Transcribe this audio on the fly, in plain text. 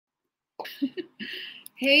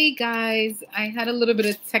Hey guys, I had a little bit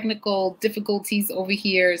of technical difficulties over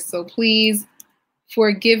here, so please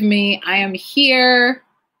forgive me. I am here.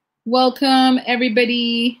 Welcome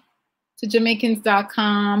everybody to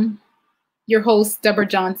Jamaicans.com. Your host, Deborah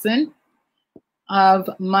Johnson of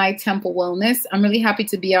My Temple Wellness. I'm really happy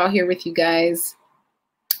to be out here with you guys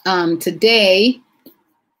today.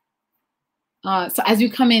 So as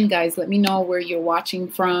you come in, guys, let me know where you're watching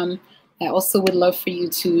from. I also would love for you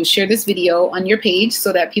to share this video on your page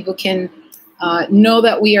so that people can know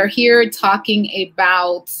that we are here talking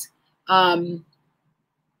about,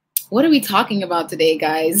 what are we talking about today,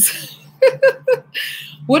 guys?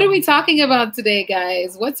 What are we talking about today,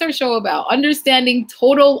 guys? What's our show about? Understanding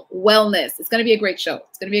total wellness. It's going to be a great show.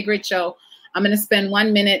 It's going to be a great show. I'm going to spend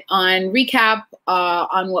 1 minute on recap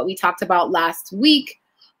on what we talked about last week.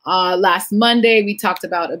 Last Monday, we talked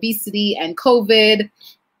about obesity and COVID.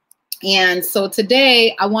 And so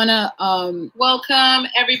today I want to welcome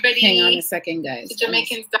everybody. Hang on a second, guys. To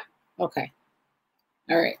Jamaicans. Okay.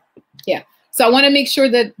 All right. Yeah. So I want to make sure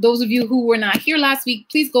that those of you who were not here last week,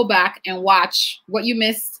 please go back and watch what you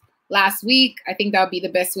missed last week. I think that would be the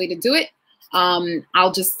best way to do it.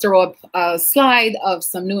 I'll just throw up a slide of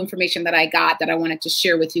some new information that I got that I wanted to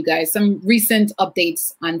share with you guys. Some recent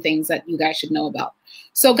updates on things that you guys should know about.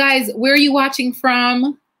 So guys, where are you watching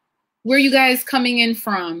from? Where are you guys coming in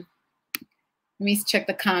from? Let me check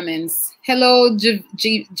the comments. Hello,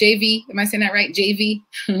 JV. Am I saying that right? JV.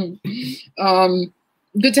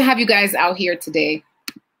 Good to have you guys out here today.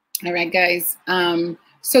 All right, guys.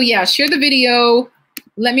 So yeah, share the video.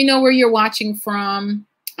 Let me know where you're watching from.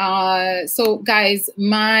 So guys,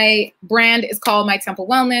 my brand is called My Temple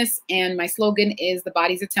Wellness, and my slogan is "The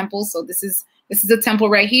body's a temple." So this is a temple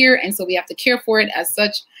right here, and so we have to care for it as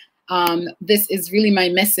such. This is really my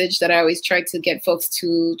message that I always try to get folks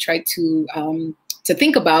to try to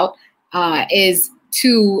think about, is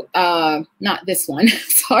to, not this one,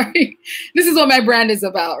 sorry. This is what my brand is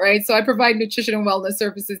about, right? So I provide nutrition and wellness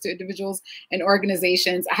services to individuals and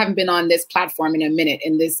organizations. I haven't been on this platform in a minute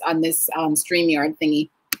on this StreamYard thingy.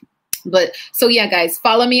 But so yeah, guys,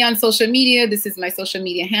 follow me on social media. This is my social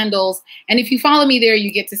media handles. And if you follow me there,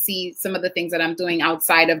 you get to see some of the things that I'm doing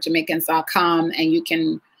outside of Jamaicans.com, and you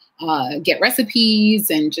can get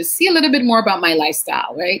recipes and just see a little bit more about my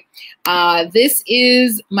lifestyle, right? This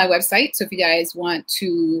is my website. So if you guys want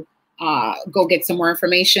to go get some more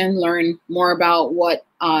information, learn more about what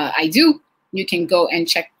I do, you can go and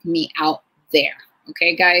check me out there.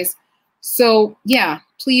 Okay, guys? So yeah,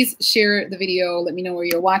 please share the video. Let me know where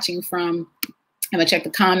you're watching from. I'm gonna check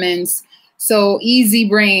the comments. So Easy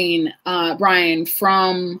Brain, Brian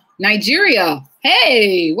from Nigeria.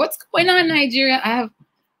 Hey, what's going on, Nigeria? I have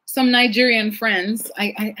some Nigerian friends.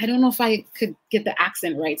 I don't know if I could get the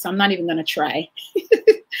accent right, so I'm not even gonna try.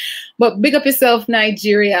 But big up yourself,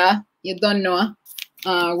 Nigeria. You don't know.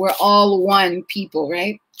 We're all one people,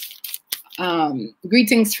 right?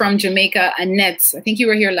 Greetings from Jamaica, Annette. I think you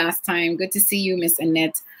were here last time. Good to see you, Miss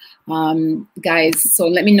Annette. Guys, so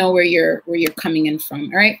let me know where you're coming in from.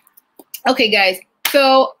 All right. Okay, guys.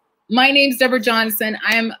 So my name's Deborah Johnson.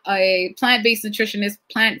 I am a plant-based nutritionist,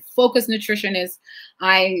 plant-focused nutritionist.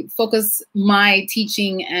 I focus my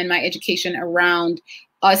teaching and my education around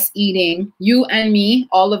us eating, you and me,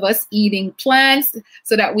 all of us eating plants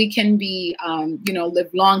so that we can be, live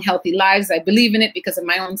long, healthy lives. I believe in it because of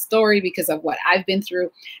my own story, because of what I've been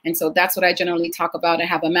through. And so that's what I generally talk about. I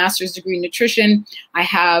have a master's degree in nutrition. I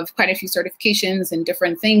have quite a few certifications and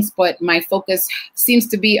different things, but my focus seems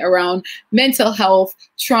to be around mental health,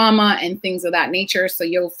 trauma, and things of that nature. So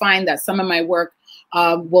you'll find that some of my work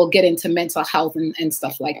will get into mental health and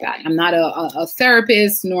stuff like that. I'm not a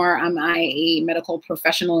therapist, nor am I a medical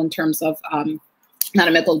professional in terms of not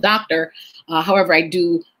a medical doctor. However, I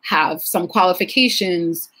do have some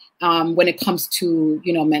qualifications when it comes to,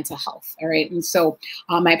 mental health. All right. And so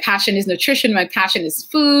my passion is nutrition. My passion is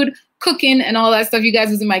food, cooking, and all that stuff. You guys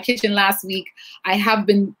was in my kitchen last week. I have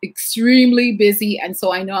been extremely busy. And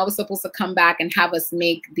so I know I was supposed to come back and have us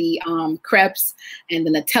make the crepes and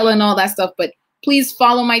the Nutella and all that stuff. But please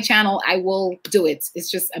follow my channel. I will do it. It's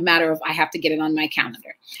just a matter of I have to get it on my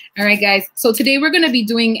calendar. All right, guys. So today we're going to be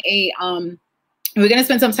doing we're going to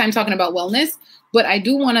spend some time talking about wellness, but I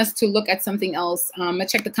do want us to look at something else. I'm going to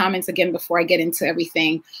check the comments again before I get into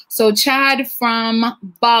everything. So Chad from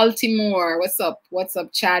Baltimore. What's up? What's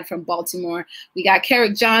up, Chad from Baltimore? We got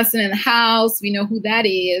Carrick Johnson in the house. We know who that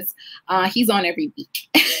is. He's on every week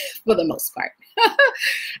for the most part.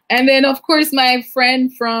 And then, of course, my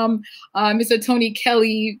friend from Mr. Tony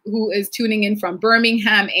Kelly, who is tuning in from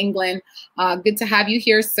Birmingham, England. Good to have you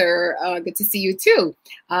here, sir. Good to see you, too.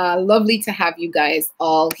 Lovely to have you guys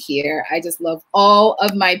all here. I just love all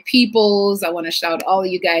of my peoples. I want to shout all of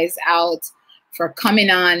you guys out for coming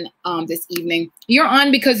on this evening. You're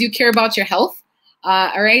on because you care about your health.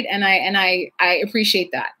 All right. And I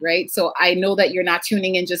appreciate that. Right. So I know that you're not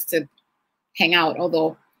tuning in just to hang out,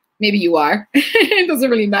 although maybe you are. It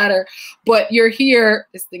doesn't really matter. But you're here.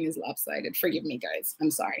 This thing is lopsided. Forgive me, guys.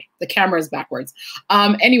 I'm sorry. The camera is backwards.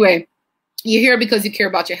 Anyway, you're here because you care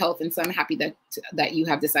about your health. And so I'm happy that you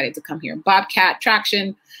have decided to come here. Bobcat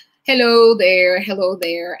Traction. Hello there. Hello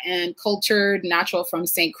there. And Cultured Natural from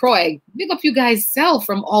St. Croix. Big up you guys self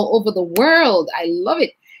from all over the world. I love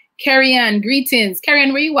it. Carrie Ann, greetings. Carrie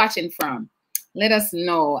Ann, where are you watching from? Let us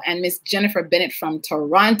know. And Miss Jennifer Bennett from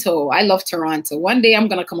Toronto. I love Toronto. One day I'm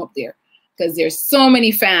going to come up there because there's so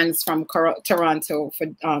many fans from Toronto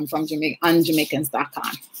from Jamaica on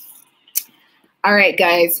Jamaicans.com. All right,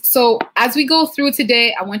 guys. So as we go through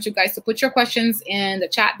today, I want you guys to put your questions in the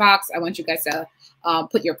chat box. I want you guys to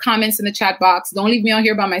put your comments in the chat box. Don't leave me out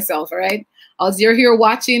here by myself, all right? As you're here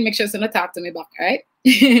watching, make sure you're going to talk to me back, all right?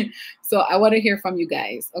 So I want to hear from you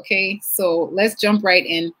guys, okay? So let's jump right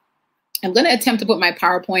in. I'm going to attempt to put my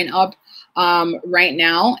PowerPoint up right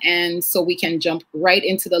now, and so we can jump right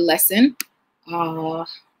into the lesson.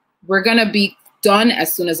 We're going to be done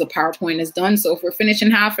as soon as the PowerPoint is done. So if we're finishing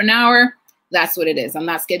half an hour, that's what it is. I'm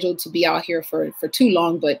not scheduled to be out here for too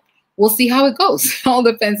long, but we'll see how it goes. All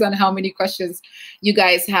depends on how many questions you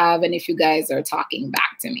guys have and if you guys are talking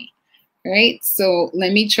back to me. All right, so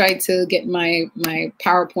let me try to get my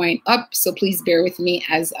PowerPoint up. So please bear with me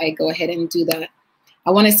as I go ahead and do that.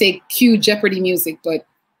 I want to say cue Jeopardy music, but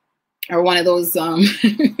or one of those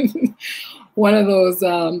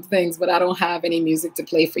things, but I don't have any music to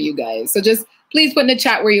play for you guys. So just please put in the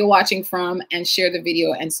chat where you're watching from and share the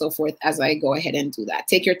video and so forth as I go ahead and do that.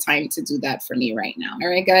 Take your time to do that for me right now. All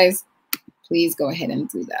right, guys, please go ahead and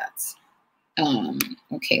do that.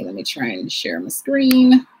 Okay, let me try and share my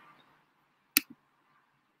screen.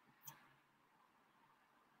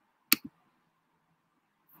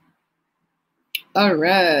 All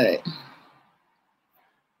right.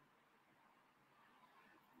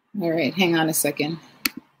 All right, hang on a second.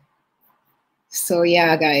 So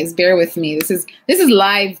yeah, guys, bear with me. This is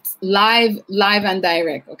live and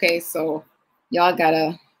direct. Okay, so y'all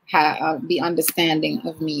gotta be understanding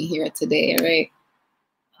of me here today.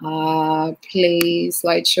 All right. Play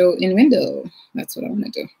slideshow in window. That's what I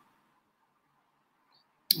want to do.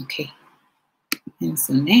 Okay. And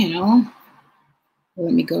so now,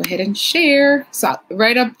 let me go ahead and share. So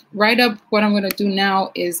right up, what I'm going to do now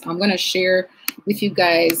is I'm going to share with you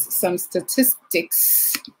guys some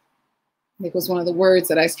statistics. It was one of the words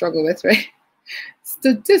that I struggle with, right?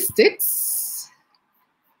 Statistics.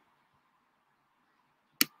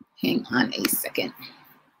 Hang on a second.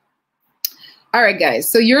 All right, guys.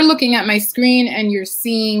 So you're looking at my screen and you're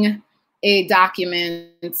seeing a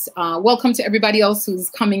document. Welcome to everybody else who's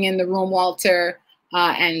coming in the room, Walter.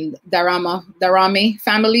 And Darami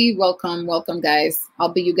family, welcome, guys.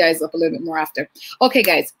 I'll beat you guys up a little bit more after. Okay,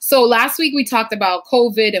 guys. So last week we talked about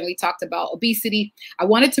COVID and we talked about obesity. I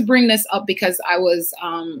wanted to bring this up because I was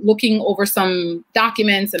looking over some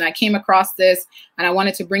documents and I came across this and I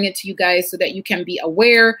wanted to bring it to you guys so that you can be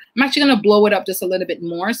aware. I'm actually going to blow it up just a little bit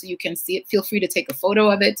more so you can see it. Feel free to take a photo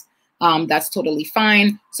of it. That's totally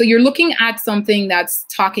fine. So you're looking at something that's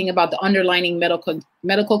talking about the underlying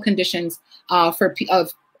medical conditions of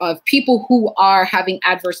people who are having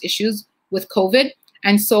adverse issues with COVID.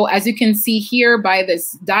 And so as you can see here by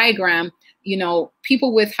this diagram, you know,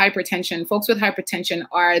 people with hypertension, folks with hypertension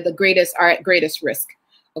are at greatest risk.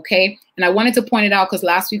 Okay. And I wanted to point it out because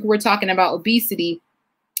last week we were talking about obesity.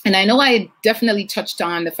 And I know I definitely touched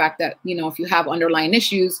on the fact that, you know, if you have underlying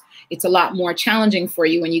issues, it's a lot more challenging for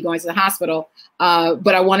you when you go into the hospital.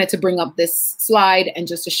 But I wanted to bring up this slide and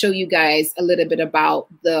just to show you guys a little bit about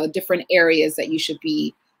the different areas that you should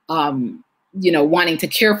be, you know, wanting to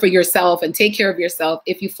care for yourself and take care of yourself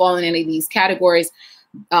if you fall in any of these categories.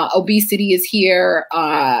 Obesity is here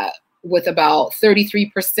with about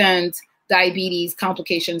 33%, diabetes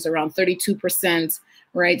complications around 32%.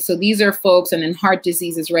 Right, so these are folks, and then heart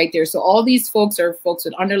disease is right there. So all these folks are folks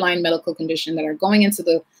with underlying medical condition that are going into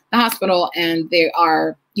the hospital and they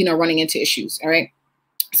are, you know, running into issues. All right.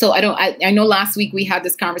 So I know last week we had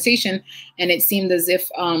this conversation and it seemed as if,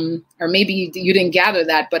 or maybe you didn't gather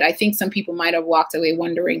that, but I think some people might have walked away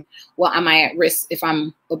wondering, well, am I at risk if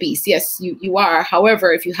I'm obese? Yes, you are.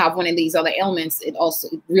 However, if you have one of these other ailments, it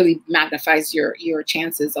really magnifies your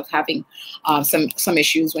chances of having some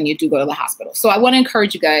issues when you do go to the hospital. So I want to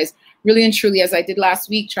encourage you guys, really and truly, as I did last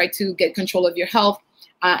week, try to get control of your health.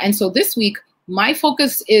 And so this week, my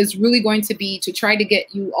focus is really going to be to try to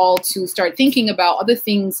get you all to start thinking about other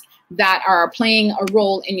things that are playing a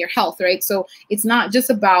role in your health, right? So it's not just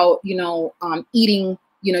about, eating,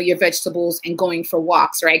 your vegetables and going for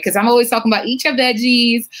walks, right? Because I'm always talking about eat your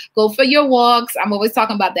veggies, go for your walks. I'm always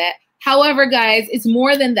talking about that. However, guys, it's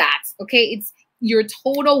more than that, okay? It's your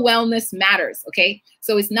total wellness matters, okay?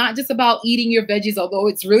 So it's not just about eating your veggies, although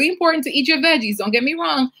it's really important to eat your veggies, don't get me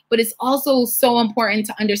wrong, but it's also so important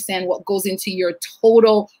to understand what goes into your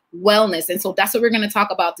total wellness. And so that's what we're going to talk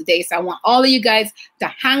about today. So I want all of you guys to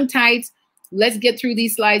hang tight. Let's get through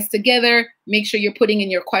these slides together. Make sure you're putting in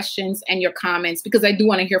your questions and your comments, because I do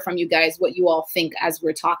want to hear from you guys what you all think as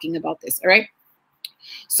we're talking about this, all right?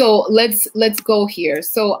 So let's go here.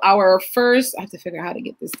 So our first, I have to figure out how to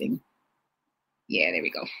get this thing. Yeah, there we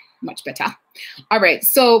go. Much better. All right.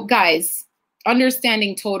 So guys,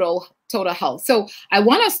 understanding total health. So I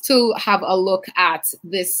want us to have a look at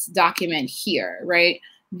this document here, right?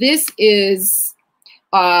 This is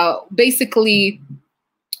basically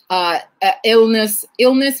illness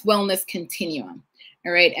wellness continuum.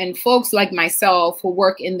 All right. And folks like myself who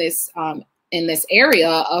work in this area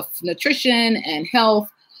of nutrition and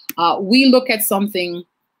health, we look at something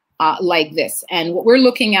like this. And what we're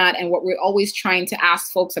looking at and what we're always trying to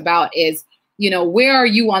ask folks about is, where are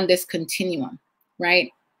you on this continuum,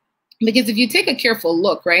 right? Because if you take a careful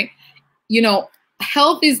look, right,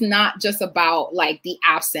 health is not just about like the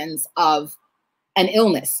absence of an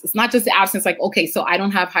illness. It's not just the absence like, okay, so I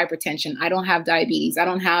don't have hypertension, I don't have diabetes, I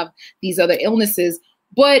don't have these other illnesses,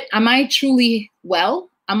 but am I truly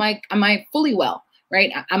well? Am I fully well?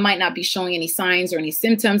 Right? I might not be showing any signs or any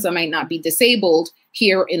symptoms. I might not be disabled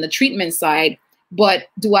here in the treatment side, but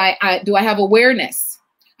do I have awareness?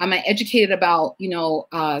 Am I educated about,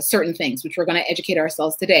 certain things, which we're going to educate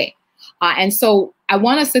ourselves today. And so I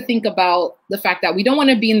want us to think about the fact that we don't want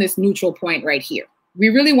to be in this neutral point right here. We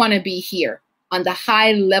really want to be here on the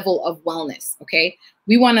high level of wellness. Okay.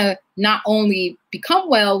 We want to not only become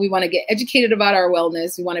well, we want to get educated about our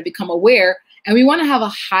wellness. We want to become aware. And we want to have a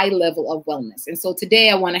high level of wellness. And so today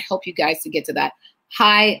I want to help you guys to get to that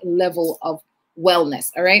high level of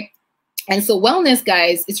wellness. All right. And so wellness,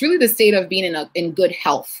 guys, it's really the state of being in good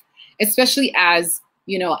health, especially as,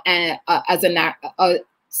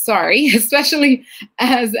 especially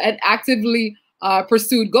as an actively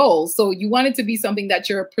pursued goal. So you want it to be something that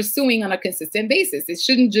you're pursuing on a consistent basis. It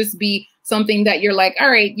shouldn't just be something that you're like,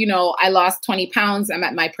 all right, I lost 20 pounds. I'm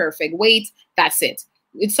at my perfect weight. That's it.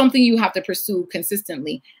 It's something you have to pursue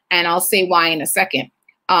consistently. And I'll say why in a second.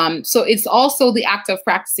 So it's also the act of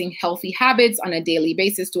practicing healthy habits on a daily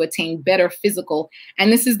basis to attain better physical.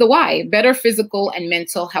 And this is the why, better physical and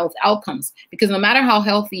mental health outcomes. Because no matter how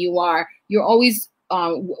healthy you are, you're always,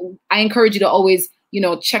 I encourage you to always,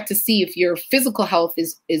 check to see if your physical health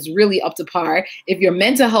is really up to par, if your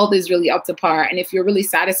mental health is really up to par, and if you're really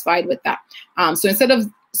satisfied with that. So instead of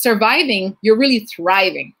surviving, you're really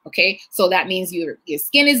thriving. Okay. So that means your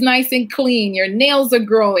skin is nice and clean. Your nails are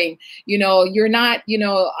growing. You're not,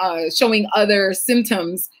 showing other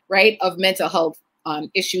symptoms, right, of mental health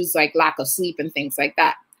issues like lack of sleep and things like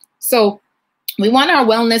that. So we want our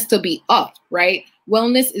wellness to be up, right?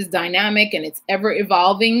 Wellness is dynamic and it's ever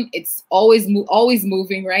evolving. It's always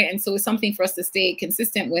moving, right? And so it's something for us to stay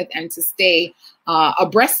consistent with and to stay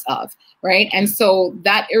abreast of, right? And so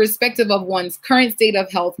that irrespective of one's current state of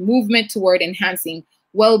health, movement toward enhancing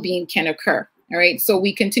well-being can occur, all right? So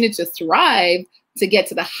we continue to thrive to get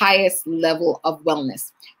to the highest level of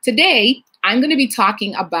wellness. Today, I'm going to be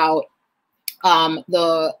talking about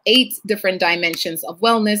the 8 different dimensions of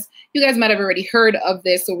wellness. You guys might have already heard of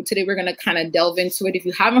this. So today we're going to kind of delve into it. If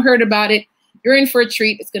you haven't heard about it, you're in for a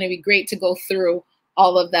treat. It's going to be great to go through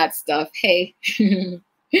all of that stuff. Hey,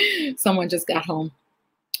 someone just got home.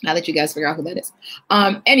 Now that you guys figure out who that is.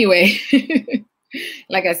 Anyway,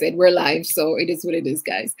 like I said, we're live, so it is what it is,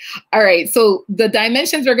 guys. All right, so the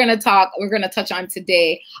dimensions we're going to touch on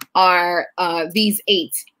today are these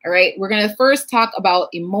 8. All right, we're going to first talk about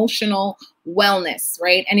emotional wellness,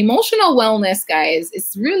 right? And emotional wellness, guys,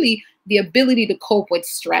 is really the ability to cope with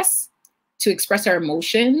stress, to express our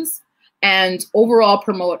emotions, and overall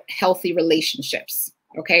promote healthy relationships.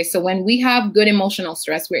 Okay, so when we have good emotional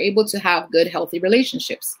stress, we're able to have good, healthy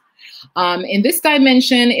relationships. In this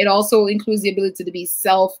dimension, it also includes the ability to be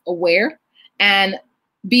self-aware and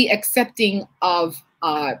be accepting of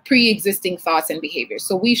pre-existing thoughts and behaviors.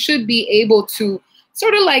 So we should be able to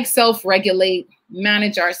sort of like self-regulate,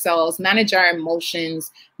 manage ourselves, manage our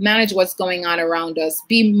emotions, manage what's going on around us,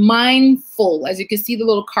 be mindful. As you can see the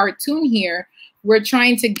little cartoon here, we're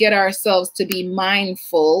trying to get ourselves to be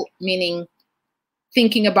mindful, meaning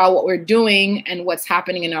thinking about what we're doing and what's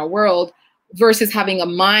happening in our world versus having a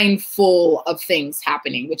mind full of things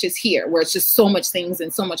happening, which is here, where it's just so much things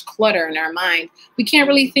and so much clutter in our mind. We can't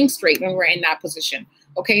really think straight when we're in that position,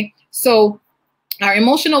 okay? So our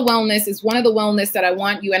emotional wellness is one of the wellness that I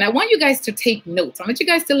want you, and I want you guys to take notes. I want you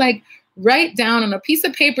guys to like write down on a piece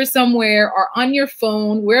of paper somewhere or on your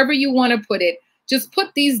phone, wherever you want to put it, just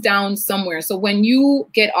put these down somewhere. So when you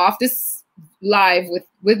get off this live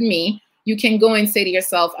with me, you can go and say to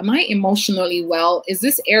yourself, am I emotionally well? Is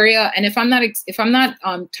this area? And if I'm not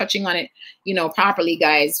touching on it, you know, properly,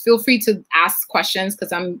 guys, feel free to ask questions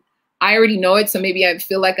because I already know it. So maybe I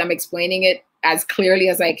feel like I'm explaining it as clearly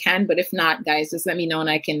as I can. But if not, guys, just let me know and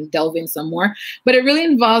I can delve in some more. But it really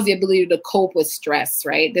involves the ability to cope with stress,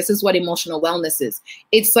 right? This is what emotional wellness is.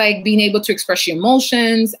 It's like being able to express your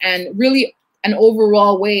emotions and really an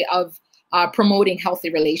overall way of promoting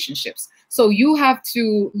healthy relationships. So you have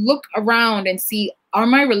to look around and see, are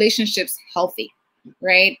my relationships healthy,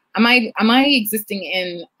 right? Am I existing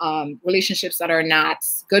in relationships that are not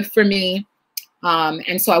good for me?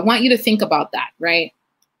 And so I want you to think about that, right?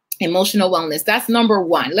 Emotional wellness, that's number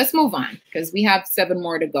one. Let's move on because we have 7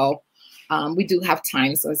 more to go. We do have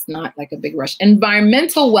time, so it's not like a big rush.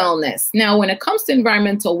 Environmental wellness. Now, when it comes to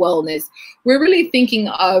environmental wellness, we're really thinking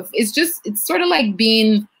of, it's sort of like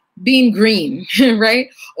being green, right?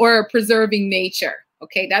 Or preserving nature.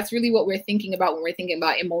 Okay, that's really what we're thinking about when we're thinking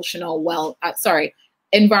about environmental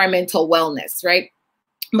wellness, right?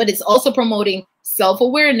 But it's also promoting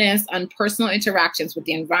self-awareness on personal interactions with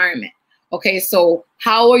the environment. Okay, so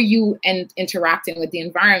how are you interacting with the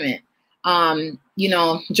environment? You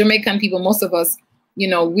know, Jamaican people, most of us, you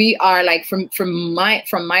know, we are like, from my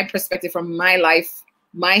perspective, from my life,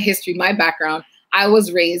 my history, my background, I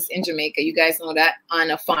was raised in Jamaica, you guys know that,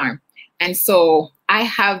 on a farm. And so I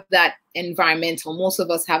have that environmental, most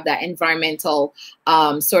of us have that environmental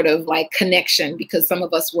sort of like connection because some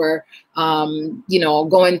of us were, you know,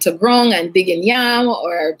 going to Grong and digging yam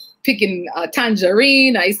or picking a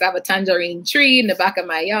tangerine. I used to have a tangerine tree in the back of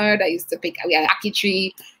my yard. I used to pick, we had an ackee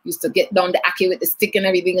tree, used to get down the ackee with the stick and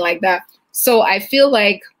everything like that. So I feel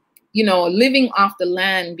like, you know, living off the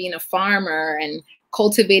land, being a farmer and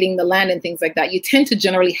cultivating the land and things like that, you tend to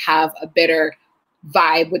generally have a better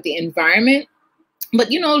vibe with the environment. But,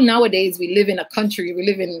 you know, nowadays we live in a country,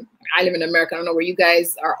 I live in America. I don't know where you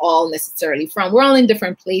guys are all necessarily from. We're all in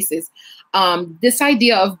different places. This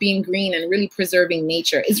idea of being green and really preserving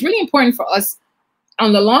nature is really important for us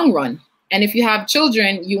on the long run. And if you have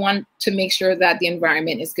children, you want to make sure that the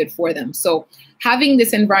environment is good for them. So having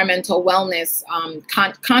this environmental wellness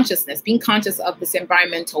consciousness, being conscious of this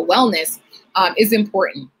environmental wellness is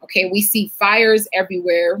important. Okay, we see fires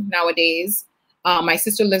everywhere nowadays. My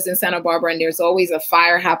sister lives in Santa Barbara, and there's always a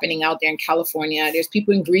fire happening out there in California. There's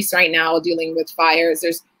people in Greece right now dealing with fires.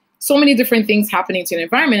 There's so many different things happening to the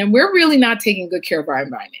environment, and we're really not taking good care of our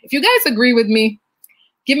environment. If you guys agree with me,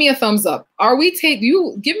 give me a thumbs up.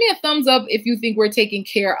 Give me a thumbs up if you think we're taking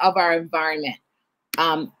care of our environment,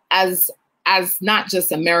 as not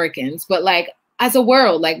just Americans, but like as a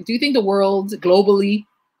world. Like, do you think the world globally,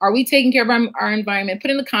 are we taking care of our environment? Put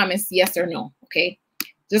in the comments yes or no. Okay.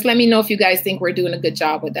 Just let me know if you guys think we're doing a good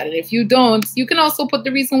job with that. And if you don't, you can also put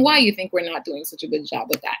the reason why you think we're not doing such a good job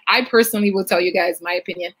with that. I personally will tell you guys my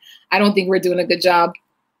opinion. I don't think we're doing a good job.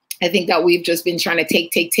 I think that we've just been trying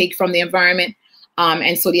to take from the environment.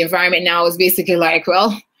 And so the environment now is basically like,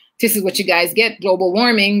 well, this is what you guys get, global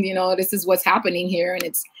warming. You know, this is what's happening here.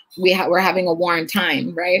 And we're having a warm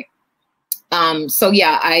time, right? So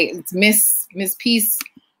yeah, it's Miss Peace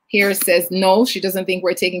here says no, she doesn't think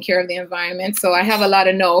we're taking care of the environment. So I have a lot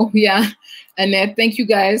of no. Yeah. Annette, thank you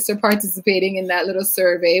guys for participating in that little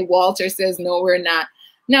survey. Walter says no, we're not.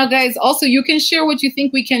 Now, guys, also you can share what you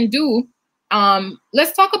think we can do.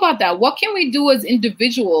 Let's talk about that. What can we do as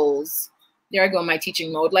individuals? There I go, my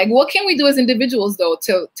teaching mode. Like, what can we do as individuals though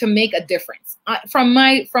to make a difference? From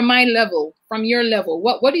my level, from your level,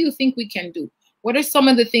 what do you think we can do? What are some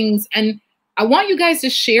of the things? And I want you guys to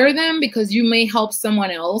share them because you may help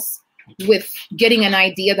someone else with getting an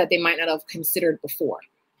idea that they might not have considered before.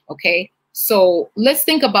 Okay, so let's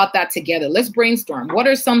think about that together. Let's brainstorm. What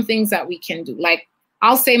are some things that we can do? Like,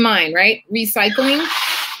 I'll say mine, right? Recycling.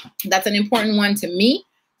 That's an important one to me.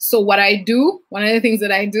 So what I do, one of the things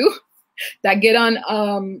that I do that get on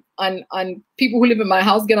people who live in my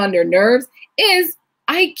house, get on their nerves, is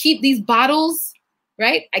I keep these bottles,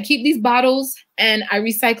 right? I keep these bottles and I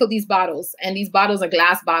recycle these bottles, and these bottles are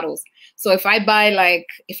glass bottles. So if I buy, like,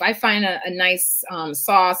 if I find a nice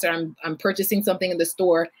sauce, or I'm purchasing something in the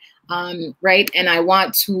store, right, and I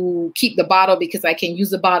want to keep the bottle because I can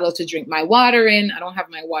use the bottle to drink my water in. I don't have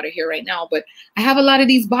my water here right now, but I have a lot of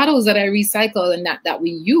these bottles that I recycle and that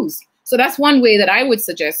we use. So that's one way that I would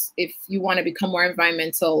suggest if you want to become more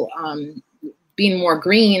environmental, being more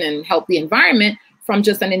green and help the environment from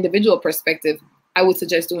just an individual perspective. I would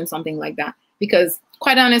suggest doing something like that, because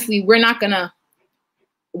quite honestly, we're not gonna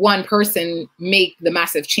one person make the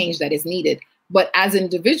massive change that is needed. But as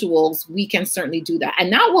individuals, we can certainly do that.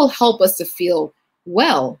 And that will help us to feel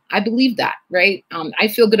well. I believe that, right? I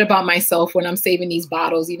feel good about myself when I'm saving these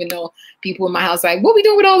bottles, even though people in my house are like, what are we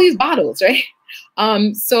doing with all these bottles, right?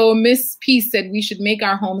 So Miss P said we should make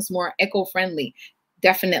our homes more eco-friendly.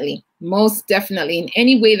 Definitely, most definitely, in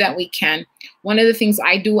any way that we can. One of the things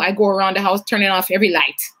I do, I go around the house turning off every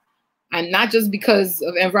light. And not just because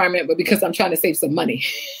of environment, but because I'm trying to save some money.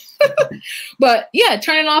 But yeah,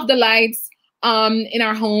 turning off the lights in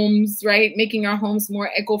our homes, right? Making our homes more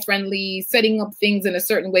eco-friendly, setting up things in a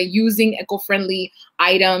certain way, using eco-friendly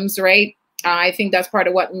items, right? I think that's part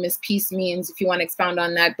of what Miss Peace means, if you want to expound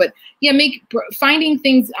on that. But yeah, finding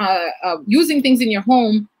things, using things in your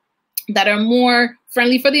home that are more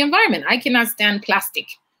friendly for the environment. I cannot stand plastic.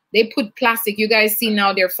 They put plastic, you guys see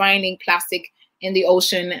now they're finding plastic in the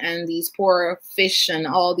ocean, and these poor fish and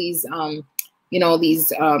all these,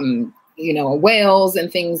 whales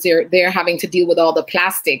and things, they're having to deal with all the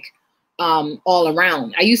plastic all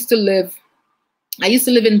around. I used to live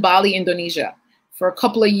in Bali, Indonesia for a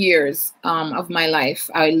couple of years of my life.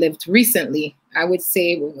 I lived recently, I would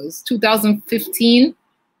say it was 2014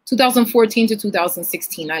 to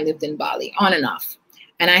 2016, I lived in Bali on and off.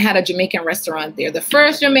 And I had a Jamaican restaurant there, the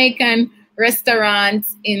first Jamaican restaurant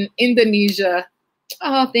in Indonesia.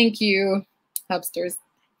 Oh, thank you, Hubsters.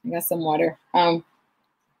 I got some water.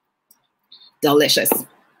 Delicious.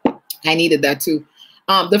 I needed that too.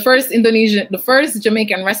 The first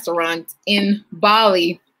Jamaican restaurant in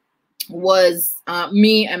Bali was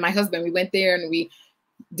me and my husband. We went there and we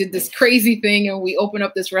did this crazy thing, and we opened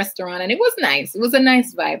up this restaurant, and it was nice. It was a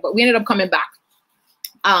nice vibe, but we ended up coming back.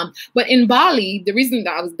 But in Bali,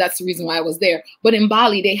 that's the reason why I was there. But in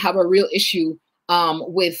Bali, they have a real issue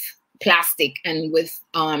with plastic and with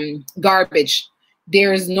garbage.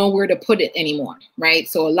 There's nowhere to put it anymore, right?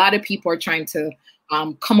 So a lot of people are trying to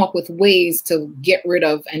come up with ways to get rid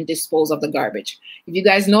of and dispose of the garbage. If you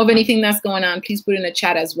guys know of anything that's going on, please put in the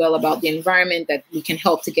chat as well about the environment that we can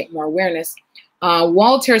help to get more awareness.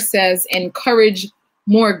 Walter says, encourage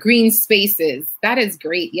more green spaces. That is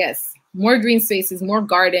great. Yes. More green spaces, more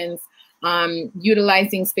gardens,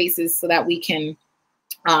 utilizing spaces so that we can,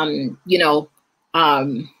 what's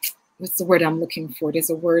the word I'm looking for? There's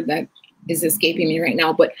a word that is escaping me right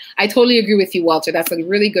now, but I totally agree with you, Walter. That's a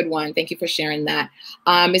really good one. Thank you for sharing that.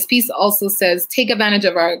 Ms. Peace also says, take advantage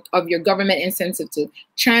of your government incentive to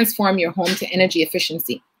transform your home to energy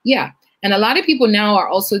efficiency. Yeah. And a lot of people now are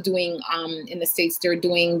also doing, in the States, they're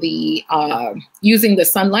doing the, using the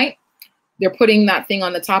sunlight. They're putting that thing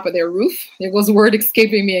on the top of their roof. There goes a word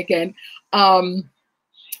escaping me again.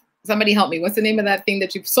 Somebody help me. What's the name of that thing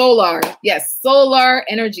that solar? Yes, solar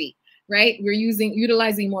energy, right? We're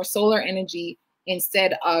utilizing more solar energy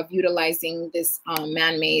instead of utilizing this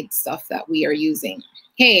man-made stuff that we are using.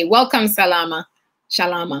 Hey, welcome, Shalama.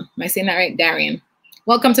 Am I saying that right, Darian?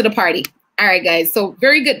 Welcome to the party. All right, guys. So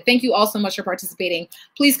very good. Thank you all so much for participating.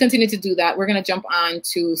 Please continue to do that. We're going to jump on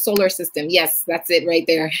to solar system. Yes, that's it right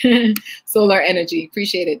there. Solar energy.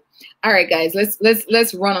 Appreciate it. All right, guys.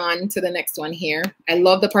 Let's run on to the next one here. I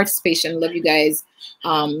love the participation. Love you guys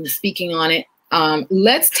speaking on it.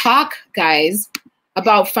 Let's talk, guys,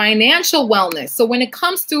 about financial wellness. So when it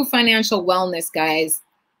comes to financial wellness, guys,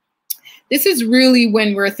 this is really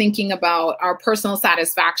when we're thinking about our personal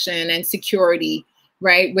satisfaction and security,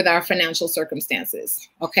 right, with our financial circumstances,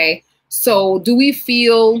 okay? So do we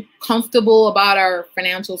feel comfortable about our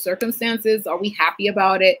financial circumstances? Are we happy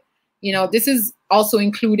about it? You know, this is also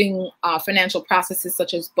including financial processes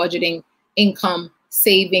such as budgeting, income,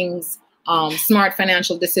 savings, smart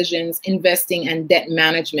financial decisions, investing, and debt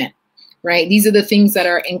management, right? These are the things that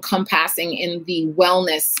are encompassing in the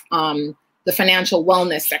wellness, the financial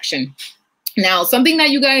wellness section. Now, something that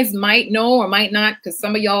you guys might know or might not, because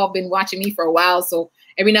some of y'all have been watching me for a while, so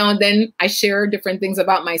every now and then I share different things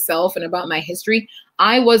about myself and about my history.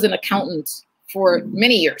 I was an accountant for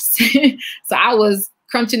many years. So I was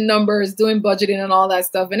crunching numbers, doing budgeting and all that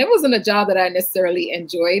stuff. And it wasn't a job that I necessarily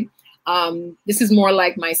enjoyed. This is more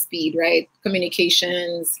like my speed, right?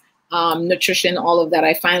 Communications, nutrition, all of that.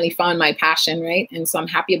 I finally found my passion, right? And so I'm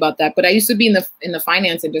happy about that. But I used to be in the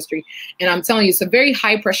finance industry, and I'm telling you, it's a very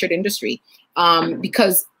high pressured industry,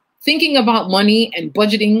 because thinking about money and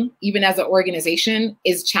budgeting, even as an organization,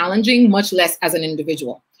 is challenging, much less as an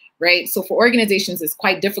individual, right? So for organizations, it's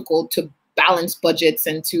quite difficult to balance budgets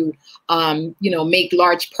and to, make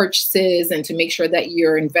large purchases and to make sure that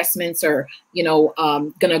your investments are,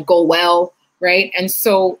 going to go well, right? And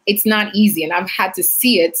so it's not easy. And I've had to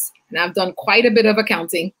see it. And I've done quite a bit of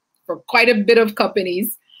accounting for quite a bit of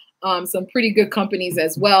companies, some pretty good companies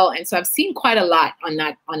as well. And so I've seen quite a lot on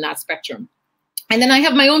that spectrum. And then I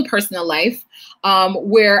have my own personal life,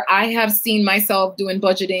 where I have seen myself doing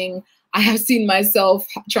budgeting. I have seen myself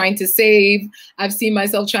trying to save. I've seen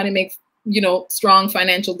myself trying to make, strong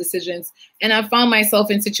financial decisions. And I found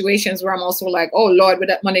myself in situations where I'm also like, oh Lord, where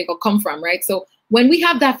that money gonna come from, right? So when we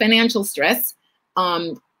have that financial stress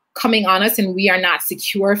coming on us and we are not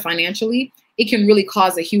secure financially, it can really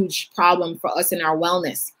cause a huge problem for us in our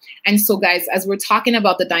wellness. And so guys, as we're talking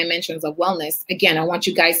about the dimensions of wellness, again, I want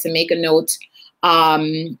you guys to make a note.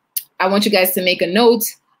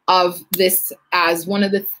 Of this as one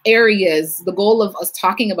of the areas. The goal of us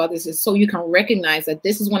talking about this is so you can recognize that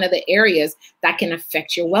this is one of the areas that can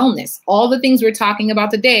affect your wellness. All the things we're talking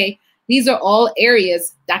about today, these are all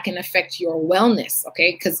areas that can affect your wellness,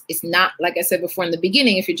 okay? Because it's not, like I said before in the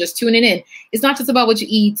beginning, if you're just tuning in, it's not just about what you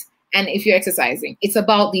eat and if you're exercising. It's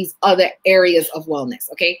about these other areas of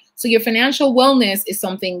wellness, okay? So your financial wellness is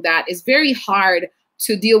something that is very hard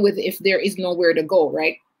to deal with if there is nowhere to go,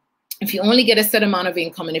 right? If you only get a set amount of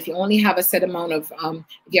income, and if you only have a set amount of,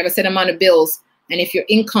 if you have a set amount of bills, and if your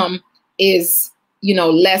income is,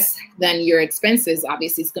 less than your expenses,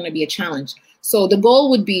 obviously it's going to be a challenge. So the goal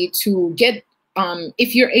would be to get,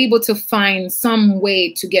 if you're able to find some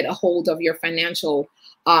way to get a hold of your financial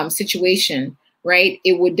situation, right?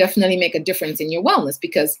 It would definitely make a difference in your wellness,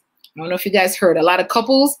 because I don't know if you guys heard, a lot of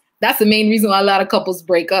couples, that's the main reason why a lot of couples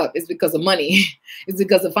break up, is because of money. It's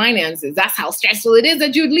because of finances. That's how stressful it is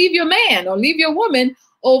that you'd leave your man or leave your woman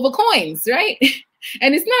over coins, right?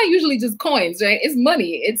 And it's not usually just coins, right? It's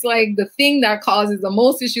money. It's like the thing that causes the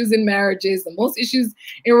most issues in marriages, the most issues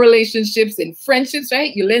in relationships and friendships,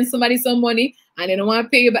 right? You lend somebody some money and they don't want to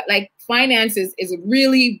pay you back. Like, finances is a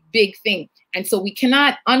really big thing. And so we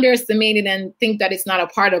cannot underestimate it and think that it's not a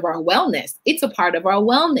part of our wellness. It's a part of our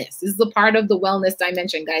wellness. This is a part of the wellness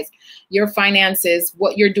dimension, guys. Your finances,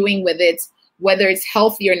 what you're doing with it, whether it's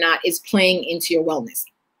healthy or not, is playing into your wellness.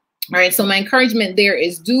 All right. So my encouragement there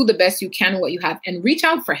is do the best you can with what you have and reach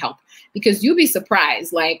out for help, because you'll be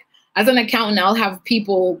surprised. Like, as an accountant, I'll have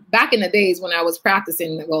people back in the days when I was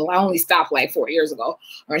practicing. Well, I only stopped like 4 years ago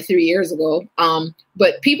or 3 years ago.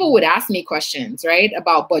 But people would ask me questions, right,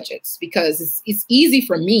 about budgets, because it's easy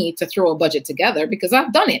for me to throw a budget together because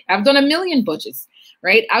I've done it. I've done a million budgets,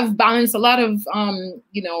 right? I've balanced a lot of,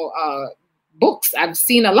 books. I've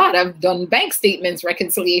seen a lot. I've done bank statements,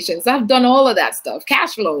 reconciliations. I've done all of that stuff,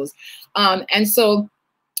 cash flows. And so,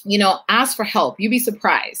 ask for help. You'd be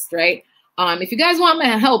surprised, right? If you guys want my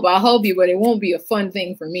help, I'll help you, but it won't be a fun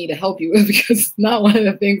thing for me to help you with, because it's not one of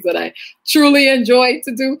the things that I truly enjoy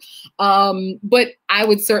to do. But I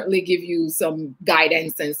would certainly give you some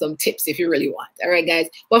guidance and some tips if you really want. All right, guys.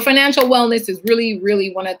 But financial wellness is really,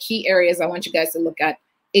 really one of the key areas I want you guys to look at.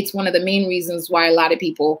 It's one of the main reasons why a lot of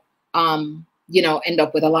people, end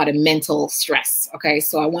up with a lot of mental stress. Okay.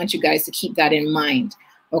 So I want you guys to keep that in mind.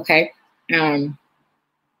 Okay.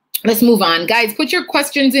 Let's move on. Guys, put your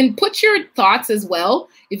questions in, put your thoughts as well.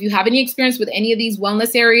 If you have any experience with any of these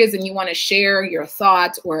wellness areas and you want to share your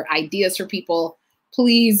thoughts or ideas for people,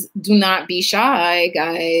 please do not be shy,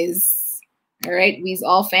 guys. All right, we's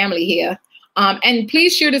all family here. And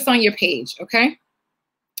please share this on your page, okay?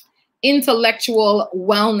 Intellectual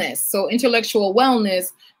wellness. So intellectual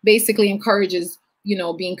wellness basically encourages,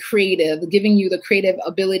 being creative, giving you the creative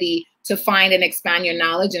ability to find and expand your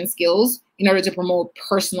knowledge and skills in order to promote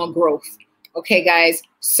personal growth. Okay, guys.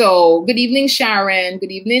 So good evening, Sharon.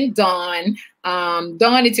 Good evening, Dawn.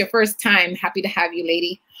 Dawn, it's your first time. Happy to have you,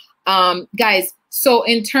 lady. Guys, so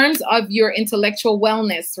in terms of your intellectual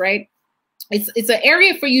wellness, right? It's an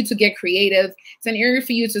area for you to get creative. It's an area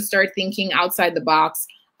for you to start thinking outside the box.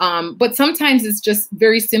 But sometimes it's just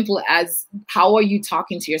very simple as, how are you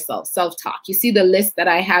talking to yourself? Self-talk. You see the list that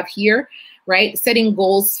I have here, right? Setting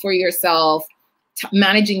goals for yourself,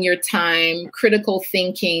 managing your time, critical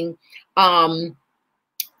thinking. Dawn,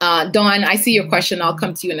 I see your question. I'll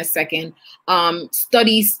come to you in a second.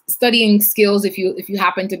 Studying skills. If you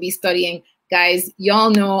happen to be studying, Guys, y'all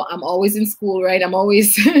know I'm always in school, right? I'm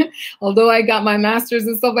always, although I got my master's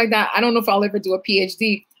and stuff like that, I don't know if I'll ever do a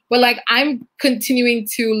PhD, but like I'm continuing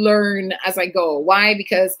to learn as I go. Why?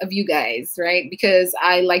 Because of you guys, right? Because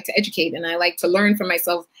I like to educate and I like to learn from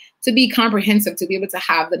myself, to be comprehensive, to be able to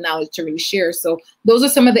have the knowledge to really share. So those are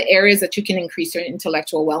some of the areas that you can increase your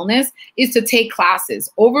intellectual wellness, is to take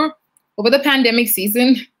classes. Over the pandemic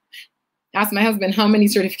season, ask my husband how many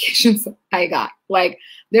certifications I got. Like,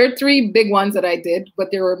 there are 3 big ones that I did, but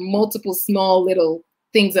there were multiple small little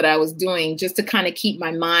things that I was doing just to kind of keep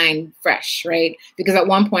my mind fresh, right? Because at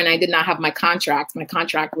one point I did not have my contract. My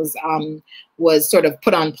contract was sort of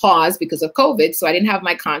put on pause because of COVID. So I didn't have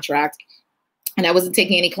my contract and I wasn't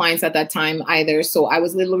taking any clients at that time either. So I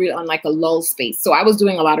was literally on like a lull space. So I was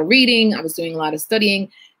doing a lot of reading. I was doing a lot of studying.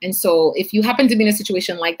 And so if you happen to be in a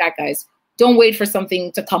situation like that, guys, don't wait for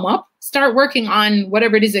something to come up. Start working on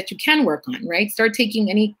whatever it is that you can work on, right? Start taking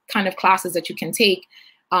any kind of classes that you can take.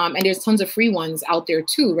 And there's tons of free ones out there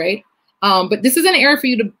too, right? But this is an area for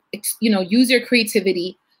you to, use your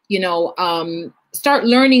creativity, start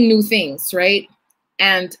learning new things, right?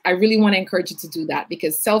 And I really want to encourage you to do that,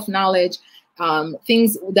 because self-knowledge,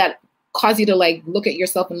 things that cause you to like look at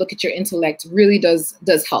yourself and look at your intellect really does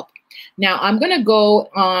help. Now I'm going to go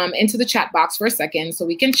into the chat box for a second so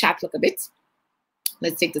we can chat a bit.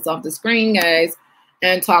 Let's take this off the screen, guys,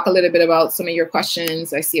 and talk a little bit about some of your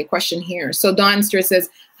questions. I see a question here. So Don Stewart says,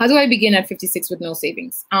 how do I begin at 56 with no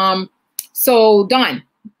savings? So Don,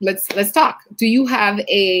 let's talk. Do you have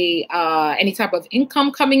any type of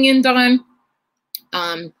income coming in, Don?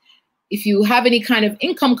 If you have any kind of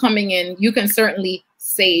income coming in, you can certainly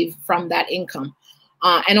save from that income.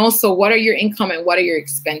 And also, what are your income and what are your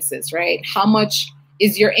expenses, right? How much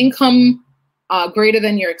is your income greater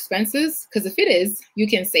than your expenses? Because if it is, you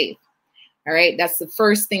can save. All right, that's the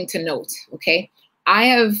first thing to note. Okay, I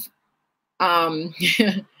have,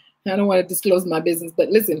 I don't want to disclose my business, but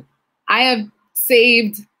listen, I have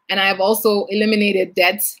saved and I have also eliminated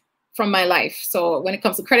debts from my life. So when it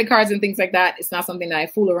comes to credit cards and things like that, it's not something that I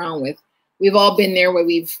fool around with. We've all been there where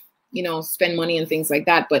we've, spend money and things like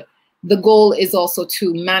that. But the goal is also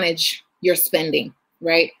to manage your spending,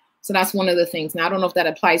 right? So that's one of the things. Now, I don't know if that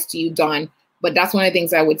applies to you, Dawn, but that's one of the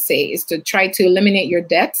things I would say is to try to eliminate your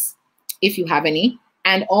debts if you have any,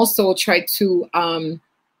 and also try to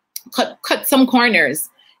cut some corners.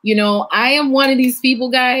 I am one of these people,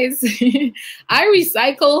 guys. I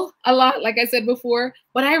recycle a lot, like I said before,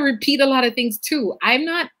 but I repeat a lot of things too. I'm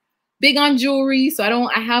not big on jewelry, so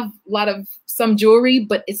I have a lot of some jewelry,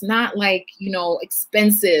 but it's not like,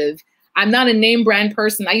 expensive. I'm not a name brand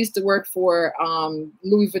person. I used to work for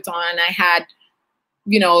Louis Vuitton. I had,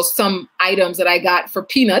 some items that I got for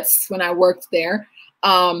peanuts when I worked there.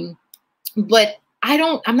 But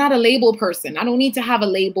I'm not a label person. I don't need to have a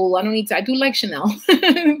label. I do like Chanel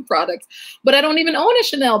products, but I don't even own a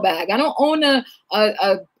Chanel bag. I don't own a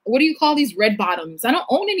what do you call these, red bottoms? I don't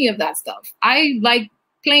own any of that stuff. I like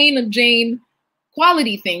plain Jane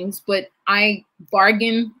quality things, but I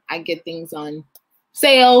bargain. I get things on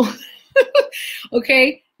sale.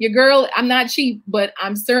 Okay. Your girl, I'm not cheap, but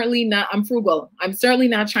I'm frugal. I'm certainly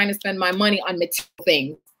not trying to spend my money on material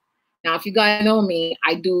things. Now, if you guys know me,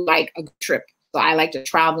 I do like a trip. So I like to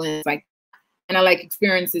travel and I like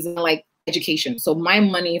experiences and I like education. So my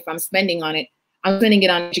money, if I'm spending on it, I'm spending it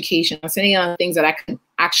on education. I'm spending it on things that I can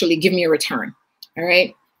actually give me a return. All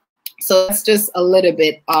right. So that's just a little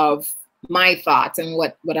bit of my thoughts and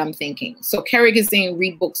what I'm thinking. So Carrick is saying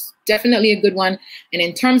read books, definitely a good one. And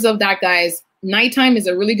in terms of that, guys, nighttime is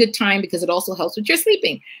a really good time because it also helps with your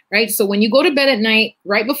sleeping, right? So when you go to bed at night,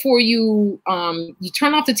 right before you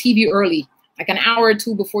turn off the TV early, like an hour or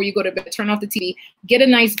two before you go to bed, turn off the TV, get a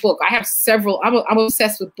nice book. I have several. I'm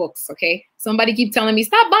obsessed with books, okay? Somebody keep telling me,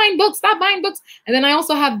 stop buying books, stop buying books. And then I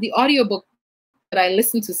also have the audiobook that I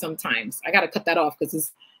listen to sometimes. I got to cut that off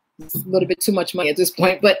because it's a little bit too much money at this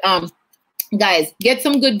point. But guys, get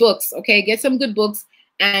some good books, okay? Get some good books.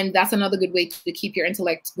 And that's another good way to keep your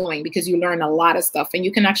intellect going because you learn a lot of stuff and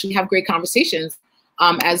you can actually have great conversations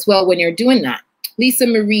as well when you're doing that. Lisa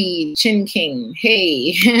Marie, Chin King,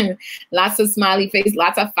 hey, lots of smiley face,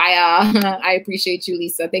 lots of fire. I appreciate you,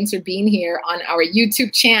 Lisa. Thanks for being here on our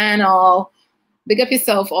YouTube channel. Big up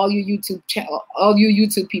yourself, all you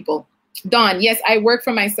YouTube people. Dawn, yes, I work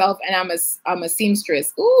for myself and I'm a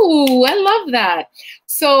seamstress. Ooh, I love that.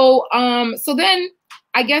 So so then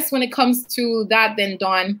I guess when it comes to that, then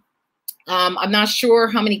Dawn, I'm not sure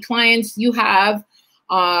how many clients you have.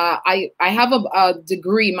 I have a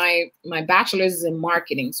degree, my bachelor's is in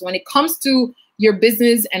marketing. So when it comes to your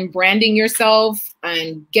business and branding yourself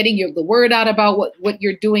and getting the word out about what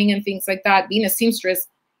you're doing and things like that, being a seamstress,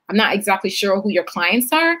 I'm not exactly sure who your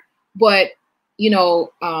clients are, but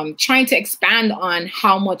trying to expand on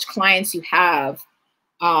how much clients you have.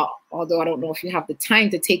 Although I don't know if you have the time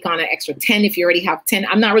to take on an extra 10 if you already have 10.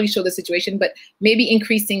 I'm not really sure the situation, but maybe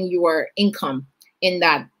increasing your income in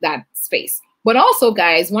that space. But also,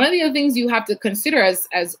 guys, one of the other things you have to consider as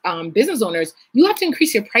business owners, you have to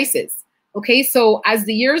increase your prices. Okay, so as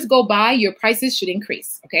the years go by, your prices should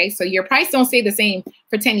increase. Okay, so your price don't stay the same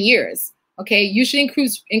for 10 years. Okay, you should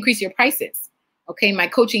increase your prices. Okay, my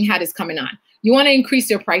coaching hat is coming on. You want to increase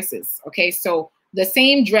your prices. Okay, so the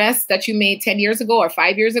same dress that you made 10 years ago or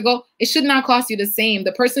 5 years ago, it should not cost you the same.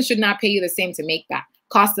 The person should not pay you the same to make that.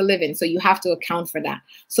 Cost of living. So you have to account for that.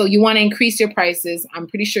 So you want to increase your prices. I'm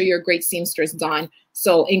pretty sure you're a great seamstress, Dawn.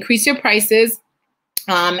 So increase your prices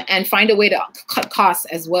and find a way to cut costs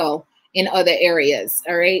as well in other areas.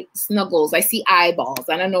 All right. Snuggles. I see eyeballs.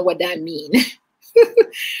 I don't know what that means.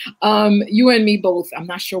 You and me both. I'm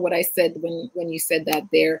not sure what I said when you said that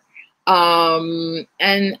there.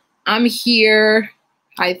 And I'm here.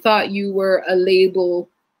 I thought you were a label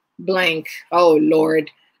blank. Oh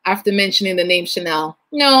Lord. After mentioning the name Chanel.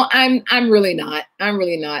 No, I'm really not. I'm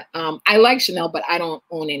really not. I like Chanel, but I don't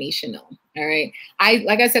own any Chanel. All right.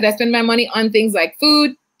 Like I said, I spend my money on things like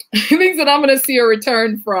food, things that I'm going to see a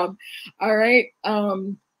return from. All right.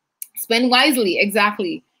 Spend wisely.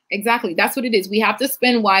 Exactly. That's what it is. We have to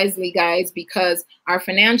spend wisely, guys, because our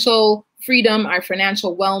financial freedom, our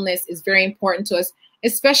financial wellness is very important to us,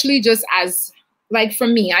 especially just as, like, for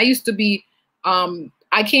me, I used to be,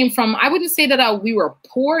 I came from, I wouldn't say that we were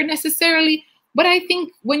poor necessarily, but I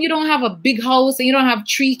think when you don't have a big house and you don't have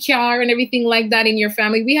tree car and everything like that in your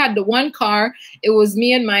family, we had the one car. It was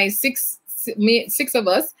me and my six of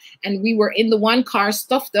us, and we were in the one car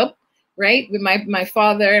stuffed up, right? With my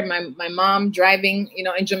father and my mom driving,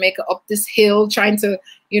 in Jamaica up this hill, trying to,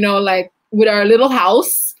 like with our little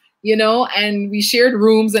house, and we shared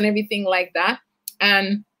rooms and everything like that.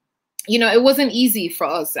 And it wasn't easy for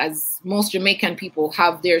us, as most Jamaican people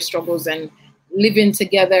have their struggles and living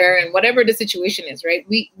together and whatever the situation is, right?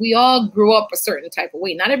 We all grew up a certain type of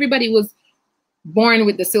way. Not everybody was born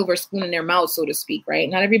with the silver spoon in their mouth, so to speak, right?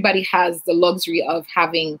 Not everybody has the luxury of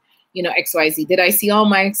having, XYZ. Did I see all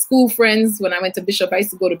my school friends when I went to Bishop? I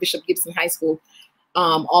used to go to Bishop Gibson High School,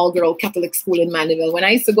 all-girl Catholic school in Mandeville. When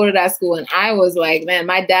I used to go to that school, and I was like, man,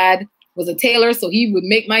 my dad was a tailor, so he would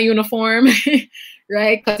make my uniform,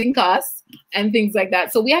 right? Cutting costs and things like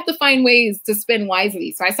that. So we have to find ways to spend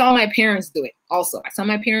wisely. So I saw my parents do it also. I saw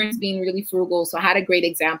my parents being really frugal. So I had a great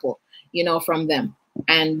example, from them.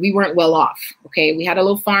 And we weren't well off. Okay. We had a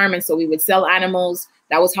little farm, and so we would sell animals.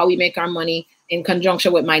 That was how we make our money, in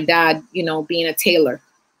conjunction with my dad, being a tailor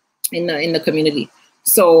in the community.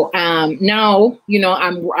 So now,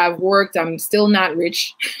 I've worked, I'm still not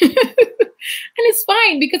rich. And it's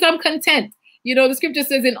fine because I'm content. The scripture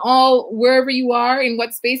says, wherever you are, in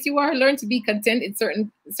what space you are, learn to be content in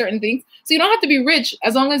certain things. So you don't have to be rich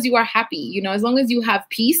as long as you are happy, as long as you have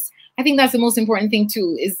peace. I think that's the most important thing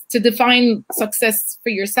too, is to define success for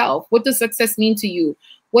yourself. What does success mean to you?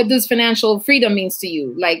 What does financial freedom means to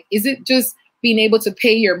you? Like, is it just being able to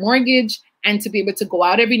pay your mortgage and to be able to go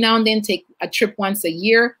out every now and then, take a trip once a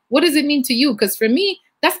year? What does it mean to you? Because for me,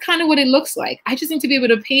 that's kind of what it looks like. I just need to be able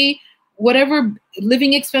to pay whatever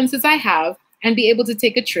living expenses I have and be able to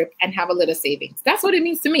take a trip and have a little savings. That's what it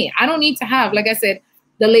means to me. I don't need to have, like I said,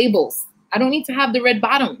 the labels. I don't need to have the red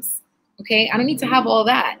bottoms. Okay. I don't need to have all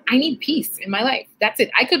that. I need peace in my life. That's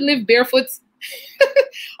it. I could live barefoot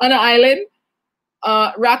on an island,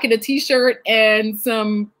 rocking a t-shirt and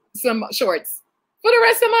some shorts for the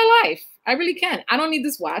rest of my life. I really can. I don't need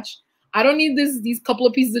this watch. I don't need these couple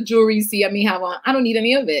of pieces of jewelry you see me have on. I don't need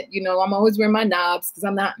any of it. I'm always wearing my knobs because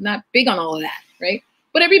I'm not big on all of that, right?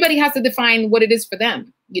 But everybody has to define what it is for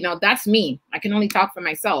them. That's me. I can only talk for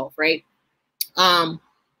myself, right?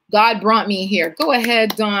 God brought me here. Go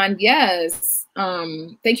ahead, Dawn. Yes.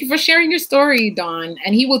 Thank you for sharing your story, Dawn.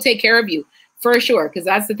 And he will take care of you for sure, because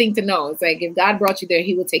that's the thing to know. It's like, if God brought you there,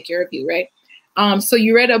 he will take care of you, right? So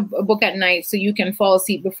you read a book at night so you can fall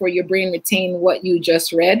asleep before your brain retain what you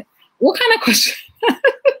just read. What kind of question?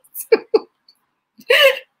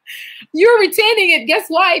 You're retaining it. Guess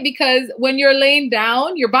why? Because when you're laying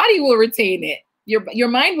down, your body will retain it. Your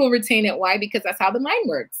mind will retain it. Why? Because that's how the mind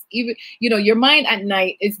works. Even, your mind at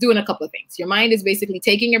night is doing a couple of things. Your mind is basically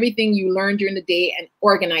taking everything you learned during the day and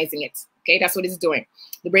organizing it. Okay, that's what it's doing.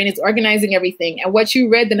 The brain is organizing everything. And what you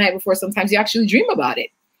read the night before, sometimes you actually dream about it,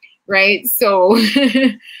 right? So,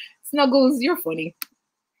 Snuggles, you're funny.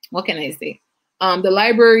 What can I say? The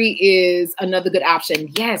library is another good option.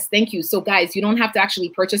 Yes, thank you. So guys, you don't have to actually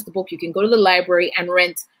purchase the book. You can go to the library and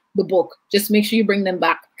rent the book, just make sure you bring them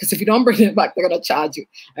back, because if you don't bring them back, they're going to charge you.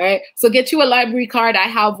 All right. So get you a library card. I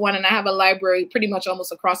have one, and I have a library pretty much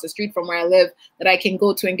almost across the street from where I live that I can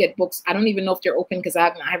go to and get books. I don't even know if they're open because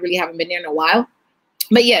I really haven't been there in a while.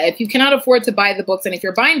 But yeah, if you cannot afford to buy the books, and if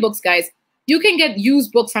you're buying books, guys, you can get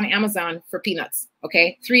used books on Amazon for peanuts.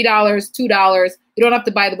 Okay. $3, $2. You don't have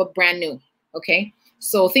to buy the book brand new. Okay.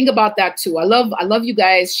 So think about that too. I love you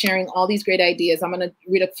guys sharing all these great ideas. I'm gonna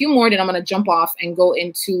read a few more, then I'm gonna jump off and go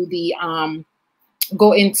into the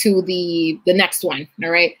next one. All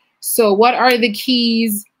right. So what are the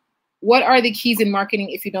keys? What are the keys in marketing,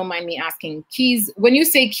 if you don't mind me asking? Keys, when you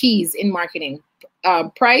say keys in marketing,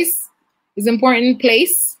 price is important,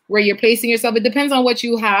 place, where you're placing yourself. It depends on what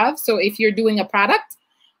you have. So if you're doing a product,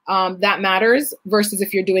 that matters versus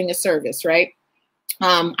if you're doing a service, right?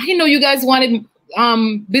 I didn't know you guys wanted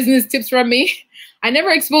business tips from me. I never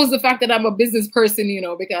exposed the fact that I'm a business person, you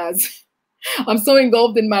know, because I'm so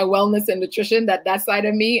engulfed in my wellness and nutrition that side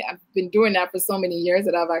of me, I've been doing that for so many years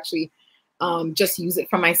that I've actually just used it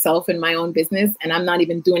for myself in my own business. And I'm not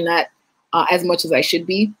even doing that as much as I should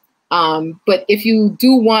be. But if you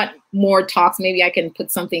do want more talks, maybe I can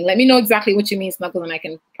put something. Let me know exactly what you mean, Snuggles, and I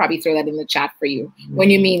can probably throw that in the chat for you. When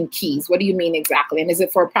you mean keys, what do you mean exactly? And is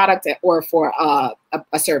it for a product or for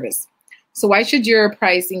a service? So why should your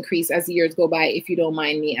price increase as the years go by, if you don't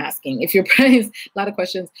mind me asking? If your price, a lot of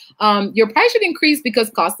questions, your price should increase because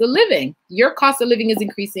cost of living, your cost of living is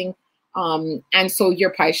increasing. And so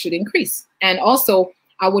your price should increase. And also,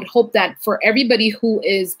 I would hope that for everybody who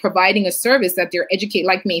is providing a service that they're educated,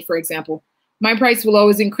 like me, for example, my price will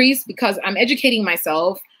always increase because I'm educating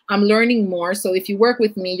myself. I'm learning more. So if you work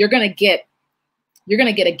with me, you're going to get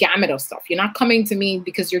a gamut of stuff. You're not coming to me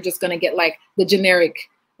because you're just going to get like the generic,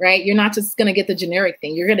 right? You're not just going to get the generic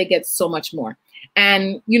thing. You're going to get so much more.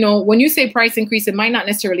 And, you know, when you say price increase, it might not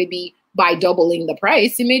necessarily be by doubling the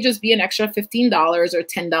price. It may just be an extra $15 or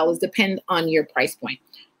 $10, depend on your price point.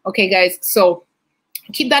 Okay, guys. So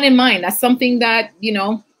keep that in mind. That's something that, you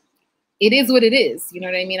know, it is what it is. You know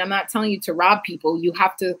what I mean? I'm not telling you to rob people. You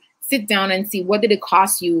have to sit down and see, what did it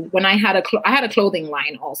cost you? When I had a clothing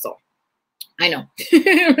line also. I know.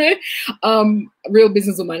 Real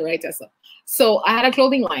businesswoman, right, Tessa? So I had a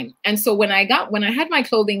clothing line. And so when I had my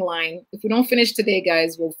clothing line, if we don't finish today,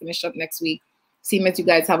 guys, we'll finish up next week. Seeing as you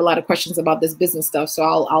guys have a lot of questions about this business stuff, so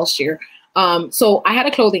I'll share. So I had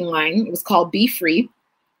a clothing line. It was called Be Free.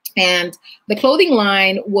 And the clothing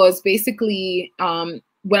line was basically,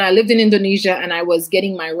 when I lived in Indonesia and I was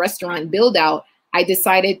getting my restaurant build out, I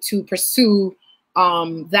decided to pursue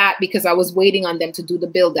that because I was waiting on them to do the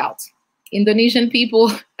build out. Indonesian people,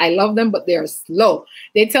 I love them, but they're slow.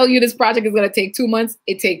 They tell you this project is going to take 2 months.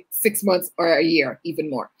 It takes 6 months or a year, even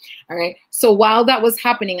more. All right. So while that was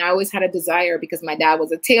happening, I always had a desire because my dad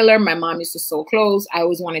was a tailor. My mom used to sew clothes. I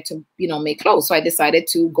always wanted to, you know, make clothes. So I decided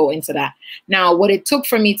to go into that. Now, what it took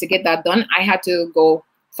for me to get that done, I had to go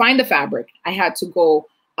find the fabric. I had to go,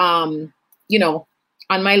 you know,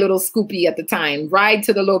 on my little scoopy at the time, ride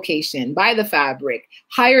to the location, buy the fabric,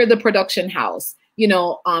 hire the production house, you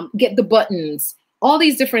know, get the buttons, all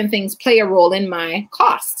these different things play a role in my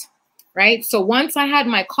cost, right? So once I had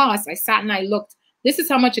my cost, I sat and I looked, this is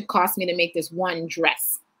how much it cost me to make this one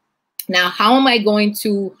dress. Now, how am I going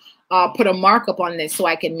to put a markup on this so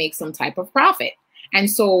I can make some type of profit?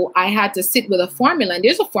 And so I had to sit with a formula, and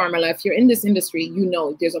there's a formula. If you're in this industry, you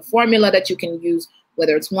know, there's a formula that you can use,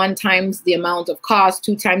 whether it's 1 times the amount of cost,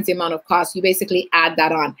 2 times the amount of cost, you basically add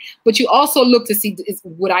that on. But you also look to see,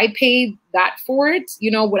 would I pay that for it?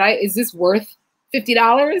 You know, is this worth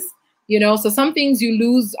 $50? You know, so some things you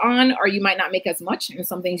lose on, or you might not make as much, and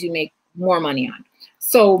some things you make more money on.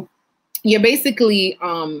 So you're basically,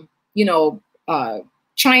 you know,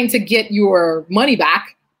 trying to get your money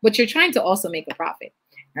back, but you're trying to also make a profit.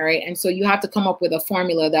 All right. And so you have to come up with a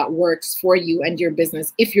formula that works for you and your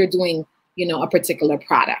business if you're doing, you know, a particular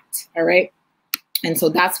product. All right. And so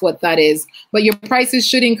that's what that is. But your prices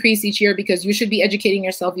should increase each year because you should be educating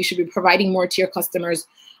yourself. You should be providing more to your customers.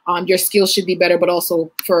 Your skills should be better, but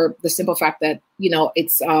also for the simple fact that, you know,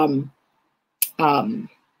 it's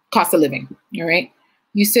cost of living. All right.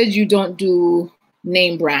 You said you don't do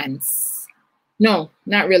name brands. No,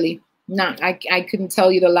 not really. Not. I couldn't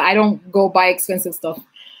tell you the lie. I don't go buy expensive stuff.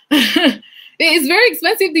 It's very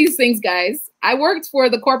expensive, these things, guys. I worked for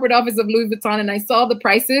the corporate office of Louis Vuitton and I saw the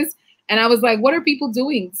prices and I was like, what are people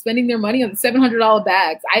doing? Spending their money on $700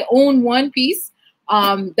 bags. I own one piece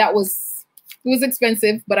it was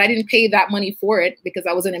expensive, but I didn't pay that money for it because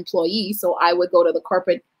I was an employee. So I would go to the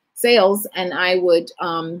corporate sales and I would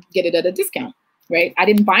get it at a discount, right? I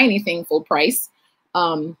didn't buy anything full price.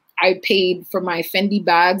 I I paid for my Fendi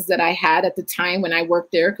bags that I had at the time when I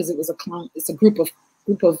worked there, because it's a group of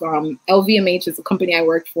LVMH is a company I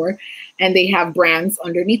worked for, and they have brands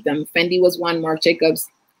underneath them. Fendi was one, Marc Jacobs,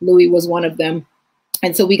 Louis was one of them.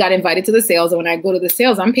 And so we got invited to the sales. And when I go to the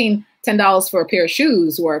sales, I'm paying $10 for a pair of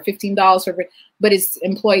shoes or $15 for, but it's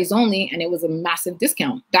employees only. And it was a massive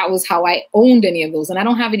discount. That was how I owned any of those. And I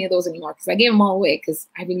don't have any of those anymore because I gave them all away because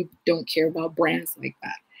I really don't care about brands like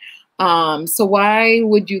that. So why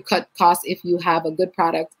would you cut costs if you have a good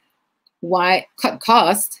product? Why cut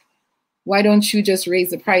cost? Why don't you just raise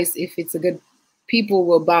the price if it's a good, people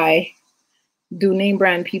will buy? Do name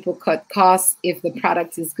brand people cut costs if the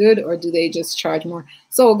product is good, or do they just charge more?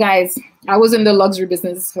 So guys, I was in the luxury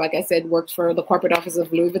business, like I said, worked for the corporate office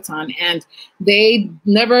of Louis Vuitton, and they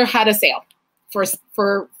never had a sale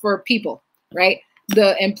for people, right?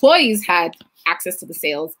 The employees had access to the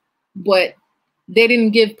sales, but they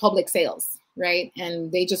didn't give public sales, right?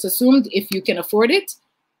 And they just assumed if you can afford it,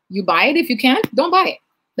 you buy it. If you can't, don't buy it.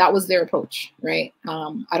 That was their approach, right?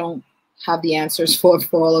 I don't have the answers for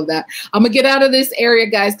all of that. I'm gonna get out of this area,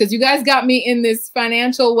 guys, because you guys got me in this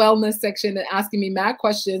financial wellness section and asking me mad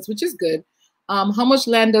questions, which is good. How much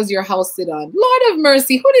land does your house sit on? Lord of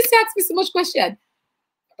mercy, who did ask me so much question?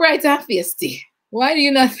 Bright and feisty. Why do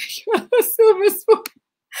you not think you have a silver spoon?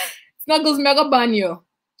 Snuggles mega banyo.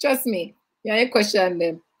 Trust me. Yeah, a question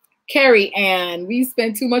then. Carrie Ann, we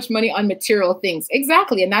spend too much money on material things.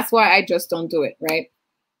 Exactly, and that's why I just don't do it, right?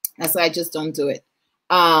 That's why I just don't do it.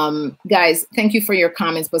 Guys, thank you for your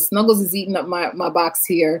comments, but Snuggles is eating up my box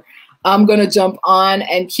here. I'm going to jump on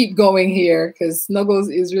and keep going here because Snuggles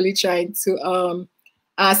is really trying to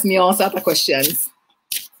ask me all sorts of questions.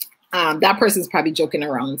 That person's probably joking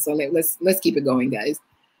around. So let's keep it going, guys.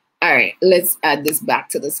 All right, let's add this back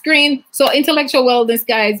to the screen. So intellectual wellness,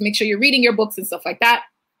 guys, make sure you're reading your books and stuff like that.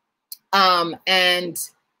 And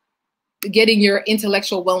getting your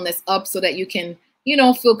intellectual wellness up so that you can, you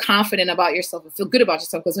know, feel confident about yourself and feel good about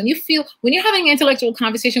yourself. Because when you're having an intellectual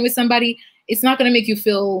conversation with somebody, it's not going to make you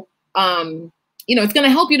feel, you know, it's going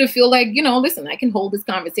to help you to feel like, you know, listen, I can hold this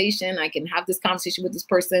conversation. I can have this conversation with this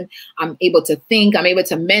person. I'm able to think. I'm able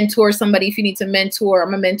to mentor somebody if you need to mentor.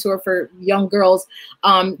 I'm a mentor for young girls.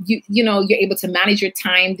 You know, you're able to manage your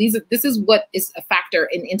time. This is what is a factor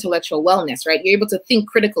in intellectual wellness, right? You're able to think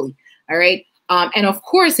critically, all right? And of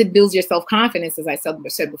course, it builds your self-confidence, as I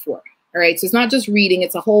said before. All right, so it's not just reading,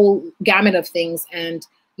 it's a whole gamut of things. And,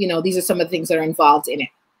 you know, these are some of the things that are involved in it.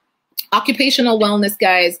 Occupational wellness,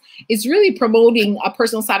 guys, is really promoting a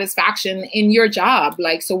personal satisfaction in your job.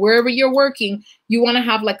 Like, so wherever you're working, you want to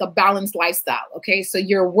have like a balanced lifestyle. Okay, so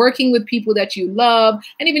you're working with people that you love.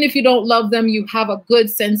 And even if you don't love them, you have a good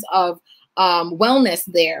sense of wellness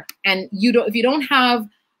there. And if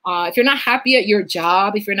you're not happy at your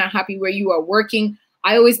job, if you're not happy where you are working,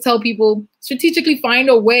 I always tell people strategically find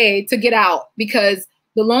a way to get out, because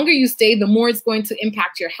the longer you stay, the more it's going to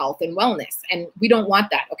impact your health and wellness. And we don't want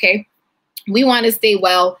that, okay? We want to stay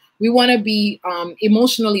well. We want to be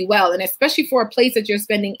emotionally well. And especially for a place that you're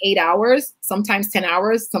spending 8 hours, sometimes 10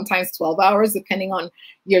 hours, sometimes 12 hours, depending on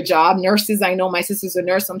your job. Nurses, I know my sister's a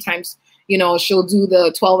nurse. Sometimes, you know, she'll do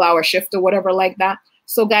the 12-hour shift or whatever like that.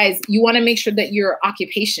 So guys, you want to make sure that your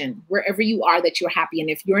occupation, wherever you are, that you're happy. And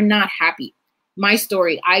if you're not happy, my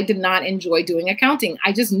story, I did not enjoy doing accounting.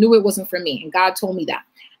 I just knew it wasn't for me. And God told me that.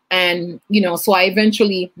 And, you know, so I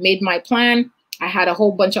eventually made my plan. I had a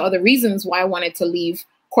whole bunch of other reasons why I wanted to leave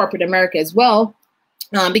corporate America as well,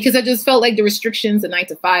 because I just felt like the restrictions, the 9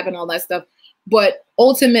 to 5 and all that stuff. But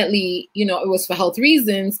ultimately, you know, it was for health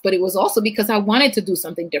reasons, but it was also because I wanted to do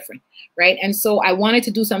something different, right? And so I wanted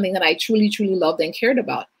to do something that I truly, truly loved and cared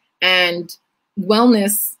about. And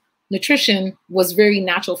wellness, nutrition was very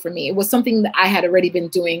natural for me. It was something that I had already been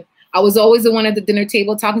doing. I was always the one at the dinner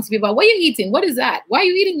table talking to people about, what are you eating? What is that? Why are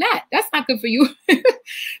you eating that? That's not good for you.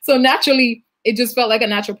 So naturally, it just felt like a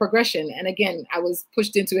natural progression. And again, I was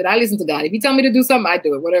pushed into it. I listen to God. If you tell me to do something, I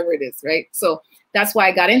do it, whatever it is, right? So that's why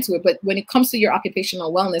I got into it. But when it comes to your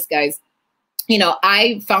occupational wellness, guys, you know,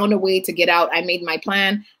 I found a way to get out. I made my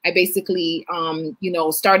plan. I basically, you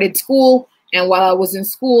know, started school. And while I was in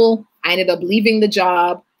school, I ended up leaving the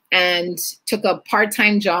job and took a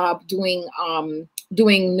part-time job doing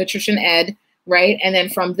nutrition ed, right? And then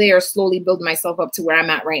from there, slowly build myself up to where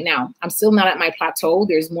I'm at right now. I'm still not at my plateau.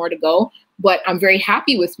 There's more to go, but I'm very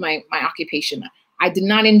happy with my occupation. I did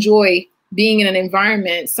not enjoy being in an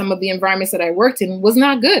environment. Some of the environments that I worked in was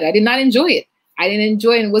not good. I did not enjoy it. I didn't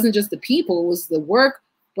enjoy it. It wasn't just the people, it was the work,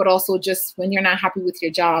 but also just when you're not happy with your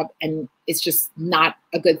job and it's just not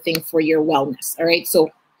a good thing for your wellness. All right. So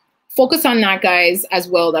focus on that, guys, as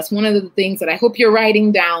well. That's one of the things that I hope you're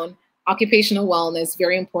writing down. occupational wellness,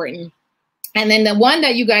 very important. And then the one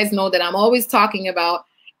that you guys know that I'm always talking about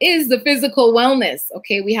is the physical wellness.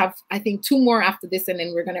 Okay, we have, I think, 2 more after this, and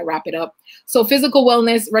then we're going to wrap it up. So physical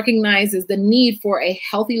wellness recognizes the need for a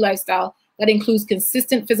healthy lifestyle that includes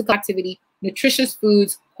consistent physical activity, nutritious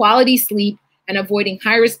foods, quality sleep, and avoiding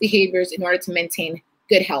high-risk behaviors in order to maintain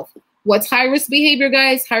good health. What's high-risk behavior,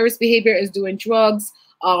 guys? High-risk behavior is doing drugs,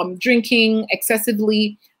 drinking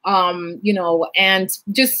excessively, you know, and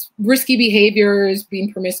just risky behaviors,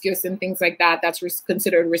 being promiscuous and things like that. That's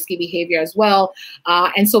considered risky behavior as well.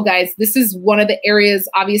 And so, guys, this is one of the areas,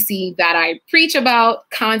 obviously, that I preach about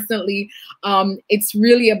constantly. It's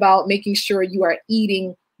really about making sure you are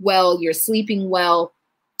eating well, you're sleeping well.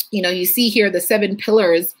 You know, you see here the 7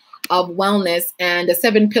 pillars of wellness, and the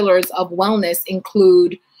 7 pillars of wellness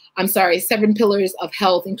include, 7 pillars of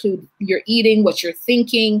health include your eating, what you're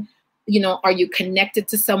thinking. You know, are you connected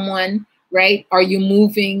to someone, right? Are you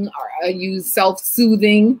moving? Are you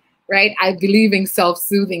self-soothing, right? I believe in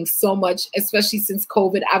self-soothing so much, especially since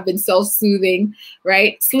COVID. I've been self-soothing,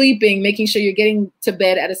 right? Sleeping, making sure you're getting to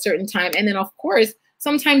bed at a certain time. And then, of course,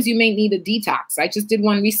 sometimes you may need a detox. I just did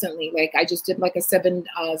one recently. Like, I just did like a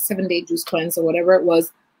 7-day juice cleanse or whatever it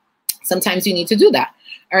was. Sometimes you need to do that.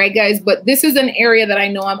 All right, guys, but this is an area that I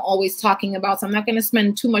know I'm always talking about, so I'm not going to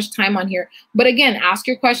spend too much time on here. But again, ask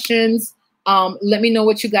your questions. Let me know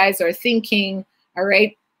what you guys are thinking. All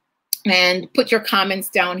right, and put your comments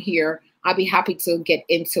down here. I'll be happy to get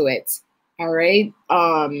into it. All right.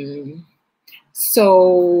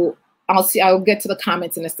 So I'll get to the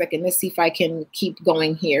comments in a second. Let's see if I can keep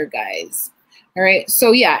going here, guys. All right.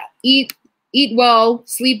 So yeah, eat well,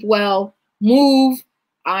 sleep well, move.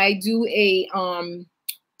 I do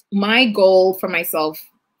my goal for myself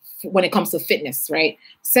when it comes to fitness, right?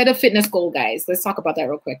 Set a fitness goal, guys. Let's talk about that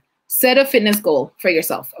real quick. Set a fitness goal for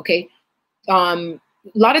yourself, okay? A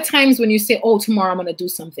lot of times when you say, oh, tomorrow I'm going to do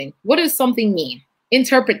something, what does something mean?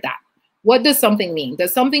 Interpret that. What does something mean?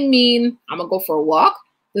 Does something mean I'm going to go for a walk?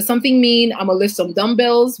 Does something mean I'm going to lift some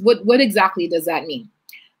dumbbells? What exactly does that mean?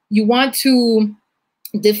 You want to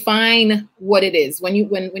define what it is. When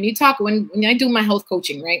I do my health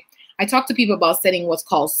coaching, right? I talk to people about setting what's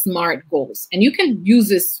called SMART goals. And you can use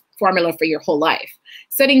this formula for your whole life.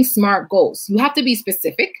 Setting SMART goals. You have to be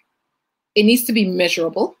specific. It needs to be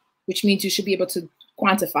measurable, which means you should be able to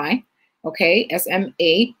quantify, okay?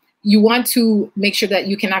 SMA. You want to make sure that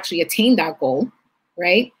you can actually attain that goal,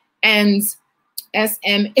 right? And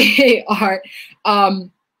SMAR,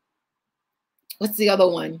 what's the other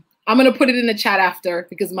one? I'm going to put it in the chat after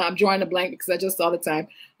because I'm drawing a blank because I just saw the time.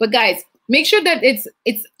 But guys, make sure that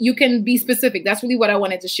you can be specific. That's really what I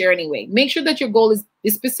wanted to share anyway. Make sure that your goal is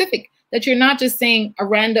specific, that you're not just saying a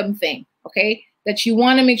random thing, okay? That you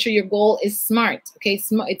want to make sure your goal is SMART, okay?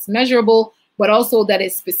 It's measurable, but also that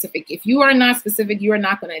it's specific. If you are not specific, you are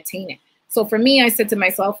not going to attain it. So for me, I said to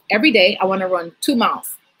myself, every day I want to run 2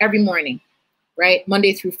 miles every morning, right?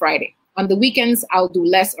 Monday through Friday. On the weekends, I'll do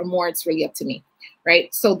less or more. It's really up to me,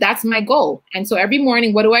 right? So that's my goal. And so every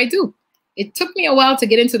morning, what do? It took me a while to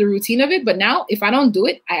get into the routine of it, but now if I don't do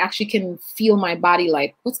it, I actually can feel my body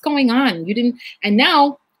like, what's going on? You didn't. And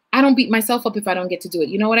now I don't beat myself up if I don't get to do it.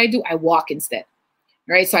 You know what I do? I walk instead,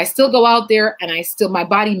 right? So I still go out there and my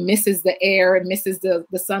body misses the air and misses the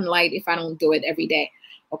sunlight if I don't do it every day.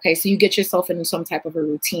 Okay, so you get yourself in some type of a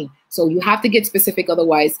routine. So you have to get specific,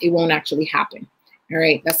 otherwise it won't actually happen. All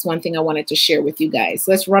right, that's one thing I wanted to share with you guys.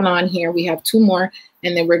 Let's run on here. We have 2 more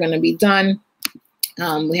and then we're going to be done.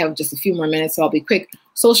 We have just a few more minutes, so I'll be quick.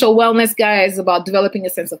 Social wellness, guys, about developing a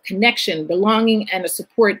sense of connection, belonging, and a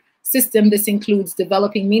support system. This includes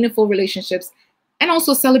developing meaningful relationships and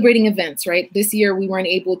also celebrating events, right? This year, we weren't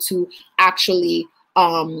able to actually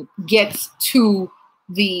get to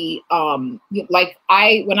the, when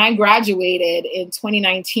I graduated in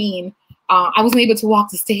 2019, I wasn't able to walk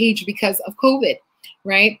the stage because of COVID,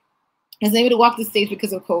 right? I was able to walk the stage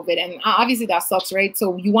because of COVID. And obviously that sucks, right?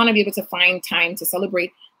 So you want to be able to find time to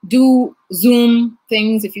celebrate. Do Zoom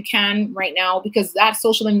things if you can right now, because that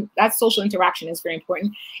social interaction is very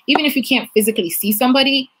important. Even if you can't physically see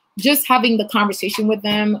somebody, just having the conversation with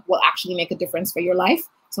them will actually make a difference for your life.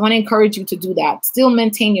 So I want to encourage you to do that. Still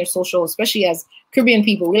maintain your social, especially as Caribbean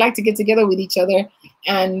people. We like to get together with each other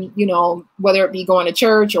and, you know, whether it be going to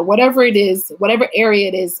church or whatever it is, whatever area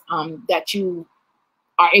it is that you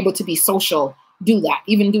are able to be social, do that.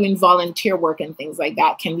 Even doing volunteer work and things like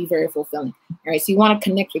that can be very fulfilling. All right, so you want to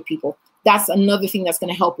connect with people. That's another thing that's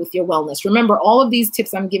going to help with your wellness. Remember, all of these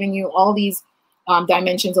tips I'm giving you, all these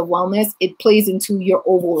dimensions of wellness, it plays into your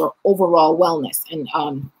overall wellness. And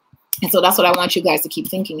so that's what I want you guys to keep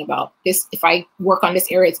thinking about. This, if I work on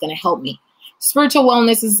this area, it's going to help me. Spiritual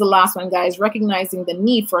wellness is the last one, guys. Recognizing the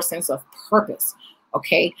need for a sense of purpose,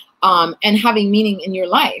 okay, and having meaning in your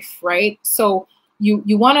life, right? So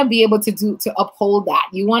you want to be able to uphold that.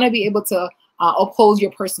 You want to be able to uphold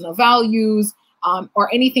your personal values,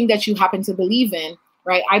 or anything that you happen to believe in,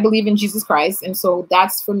 right? I believe in Jesus Christ, and so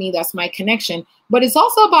that's, for me, that's my connection. But it's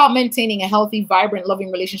also about maintaining a healthy, vibrant,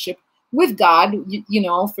 loving relationship with God, you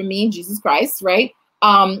know, for me, Jesus Christ, right?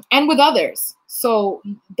 And with others. So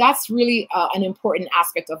that's really an important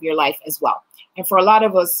aspect of your life as well. And for a lot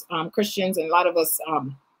of us Christians, and a lot of us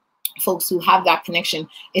folks who have that connection,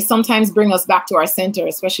 it sometimes brings us back to our center,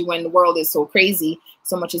 especially when the world is so crazy,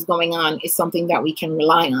 so much is going on. It's something that we can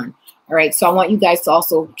rely on. All right, so I want you guys to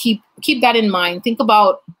also keep that in mind. Think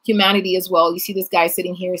about humanity as well. You see this guy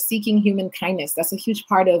sitting here seeking human kindness. That's a huge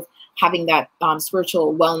part of having that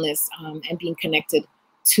spiritual wellness and being connected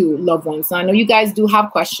to loved ones. Now, I know you guys do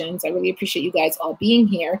have questions. I really appreciate you guys all being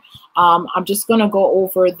here. I'm just going to go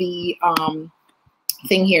over the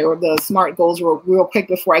thing here, the SMART goals real quick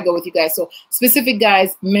before I go with you guys. So specific,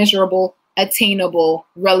 guys, measurable, attainable,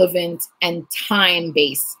 relevant, and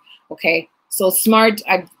time-based. Okay, so SMART,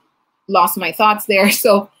 I've lost my thoughts there.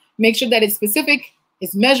 So make sure that it's specific,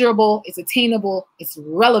 it's measurable, it's attainable, it's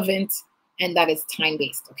relevant, and that it's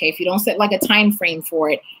time-based. Okay, if you don't set like a time frame for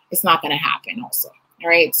it, it's not going to happen also. All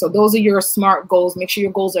right, so those are your SMART goals. Make sure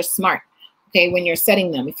your goals are smart, okay, when you're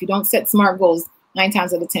setting them. If you don't set SMART goals, 9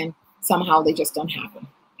 times out of 10, somehow they just don't happen.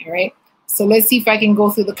 All right, so let's see if I can go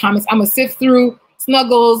through the comments. I'm going to sift through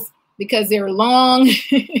snuggles because they're long,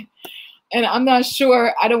 and I'm not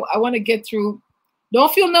sure. I want to get through.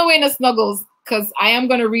 Don't feel no way in the snuggles, because I am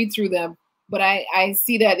going to read through them, but I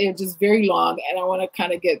see that they're just very long, and I want to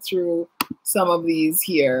kind of get through some of these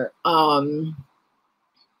here.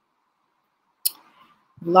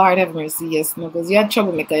 Lord have mercy, yes, snuggles. You had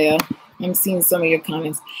troublemaker, yeah. I'm seeing some of your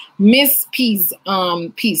comments. Miss Peace,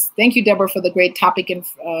 thank you, Deborah, for the great topic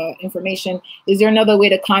information. Is there another way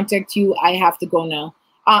to contact you? I have to go now.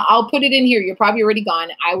 I'll put it in here. You're probably already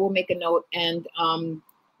gone. I will make a note and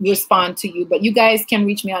respond to you. But you guys can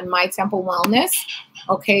reach me on My Temple Wellness.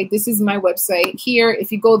 Okay, this is my website here.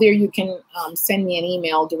 If you go there, you can send me an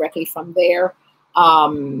email directly from there.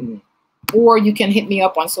 Or you can hit me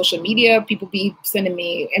up on social media. People be sending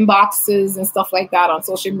me inboxes and stuff like that on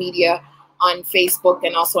social media, on Facebook,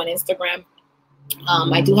 and also on Instagram.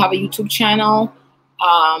 I do have a YouTube channel.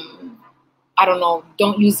 I don't know.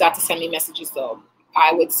 Don't use that to send me messages, though.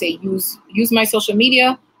 I would say use my social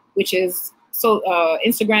media, which is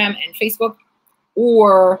Instagram and Facebook,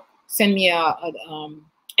 or send me an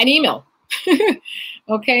email.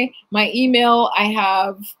 Okay, my email I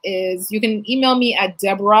have is, you can email me at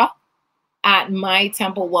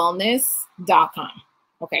Deborah@mytemplewellness.com.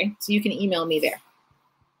 Okay, so you can email me there.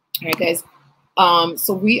 All right, guys.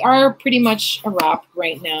 So we are pretty much a wrap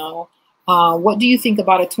right now. What do you think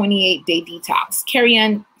about a 28-day detox? Carrie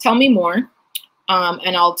Ann, tell me more,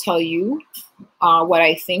 and I'll tell you what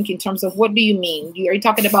I think in terms of, what do you mean? Are you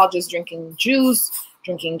talking about just drinking juice,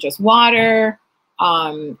 drinking just water?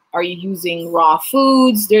 Are you using raw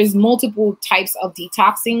foods? There's multiple types of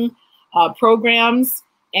detoxing programs.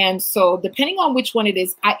 And so depending on which one it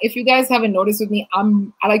is, if you guys haven't noticed with me,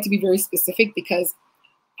 I like to be very specific, because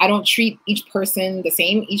I don't treat each person the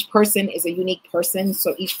same. Each person is a unique person.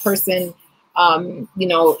 So each person, you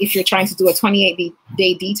know, if you're trying to do a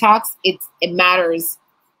 28-day detox, it matters.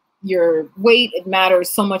 Your weight, it matters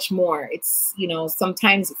so much more. It's, you know,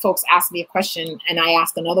 sometimes folks ask me a question and I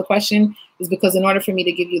ask another question, is because in order for me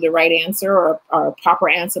to give you the right answer, or a proper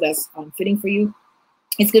answer that's fitting for you,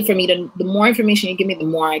 it's good for me to, the more information you give me, the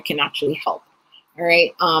more I can actually help. All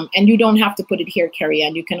right. And you don't have to put it here, Carrie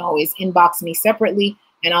Ann. You can always inbox me separately,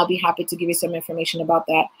 and I'll be happy to give you some information about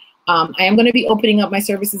that. I am going to be opening up my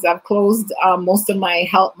services. I've closed most of my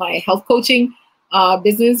health coaching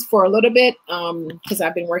business for a little bit, because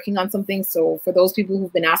I've been working on some things. So for those people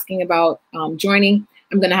who've been asking about joining,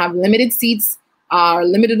 I'm going to have limited seats,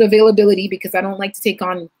 limited availability, because I don't like to take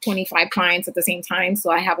on 25 clients at the same time.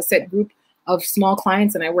 So I have a set group of small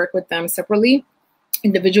clients, and I work with them separately,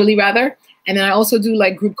 individually rather. And then I also do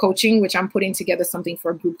like group coaching, which I'm putting together something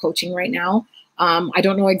for group coaching right now. I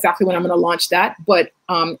don't know exactly when I'm going to launch that, but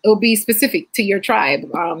it'll be specific to your tribe.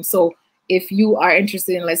 So if you are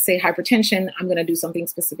interested in, let's say, hypertension, I'm going to do something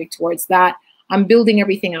specific towards that. I'm building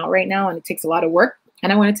everything out right now, and it takes a lot of work,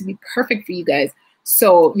 and I want it to be perfect for you guys.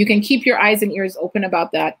 So you can keep your eyes and ears open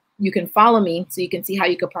about that. You can follow me so you can see how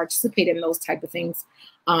you could participate in those type of things.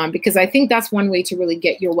 Because I think that's one way to really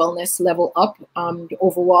get your wellness level up,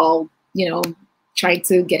 overall, you know, trying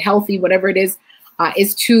to get healthy, whatever it is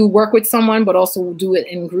to work with someone, but also do it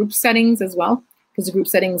in group settings as well. because the group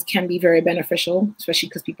settings can be very beneficial, especially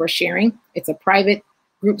because people are sharing. It's a private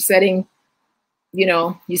group setting. You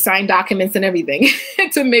know, you sign documents and everything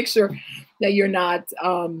to make sure that you're not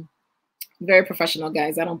very professional,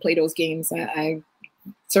 guys. I don't play those games. I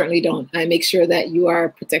certainly don't. I make sure that you are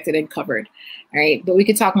protected and covered. All right. But we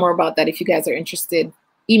could talk more about that if you guys are interested.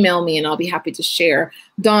 Email me and I'll be happy to share.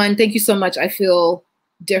 Dawn, thank you so much. I feel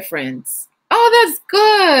different. Oh, that's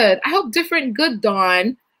good. I hope different good,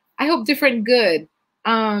 Dawn. I hope different good.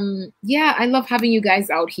 Yeah, I love having you guys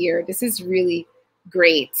out here. This is really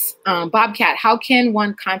great. Bobcat, how can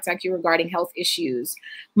one contact you regarding health issues?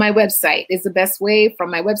 My website is the best way.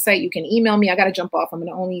 From my website, you can email me. I got to jump off. I'm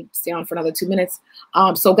going to only stay on for another 2 minutes.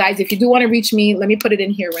 So guys, if you do want to reach me, let me put it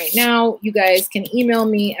in here right now. You guys can email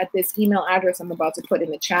me at this email address I'm about to put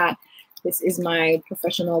in the chat. This is my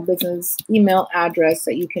professional business email address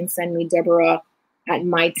that you can send me, Deborah at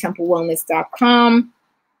mytemplewellness.com.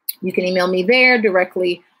 You can email me there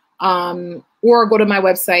directly or go to my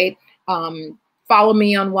website. Follow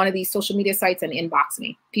me on one of these social media sites and inbox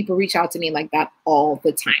me. People reach out to me like that all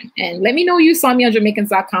the time. And let me know you saw me on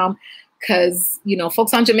Jamaicans.com because, you know,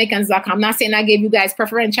 folks on Jamaicans.com, I'm not saying I gave you guys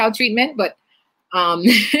preferential treatment, but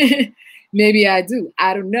maybe I do.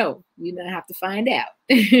 I don't know. You're going to have to find out.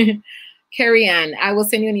 Carrie Ann, I will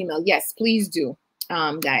send you an email. Yes, please do.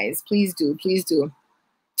 Guys, please do. Please do.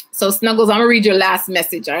 So Snuggles, I'm going to read your last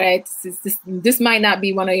message, all right? This might not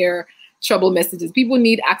be one of your trouble messages. People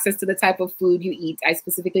need access to the type of food you eat. I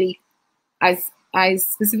specifically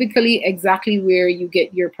exactly where you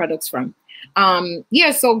get your products from.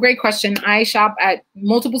 Yeah, so great question. I shop at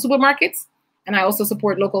multiple supermarkets and I also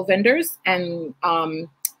support local vendors and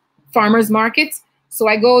farmers markets. So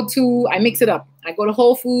I mix it up. I go to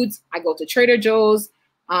Whole Foods, I go to Trader Joe's.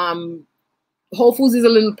 Whole Foods is a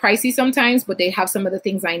little pricey sometimes, but they have some of the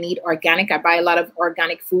things I need organic. I buy a lot of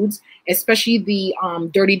organic foods, especially the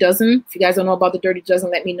Dirty Dozen. If you guys don't know about the Dirty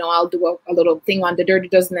Dozen, let me know. I'll do a little thing on the Dirty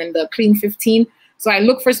Dozen and the Clean 15. So I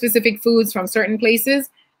look for specific foods from certain places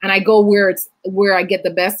and I go where I get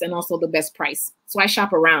the best and also the best price. So I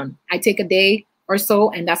shop around. I take a day or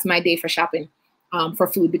so and that's my day for shopping for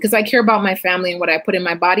food because I care about my family and what I put in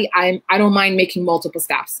my body. I don't mind making multiple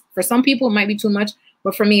stops. For some people, it might be too much,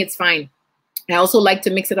 but for me, it's fine. I also like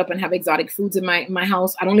to mix it up and have exotic foods in my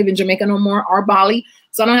house. I don't live in Jamaica no more or Bali,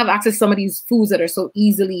 so I don't have access to some of these foods that are so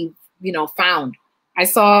easily, you know, found. I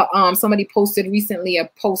saw somebody posted recently a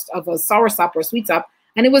post of a soursop or sweet sop,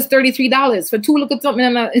 and it was $33 for 2 little something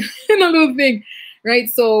in a little thing, right?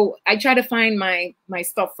 So I try to find my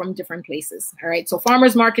stuff from different places, all right? So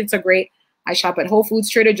farmers markets are great. I shop at Whole Foods,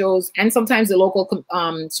 Trader Joe's, and sometimes the local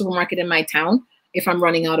supermarket in my town. If I'm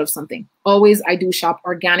running out of something. Always, I do shop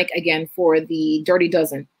organic again for the Dirty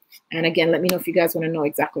Dozen. And again, let me know if you guys want to know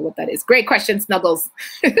exactly what that is. Great question, Snuggles.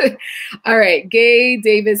 All right, Gay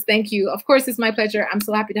Davis, thank you. Of course, it's my pleasure. I'm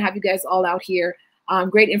so happy to have you guys all out here.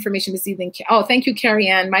 Great information this evening. Oh, thank you, Carrie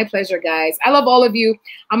Ann. My pleasure, guys. I love all of you.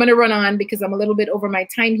 I'm going to run on because I'm a little bit over my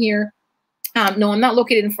time here. No, I'm not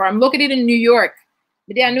located in I'm located in New York.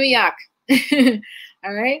 New York.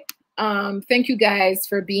 All right. Thank you guys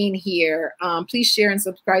for being here. Please share and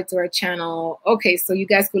subscribe to our channel. Okay, so you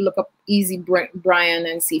guys could look up Easy Brian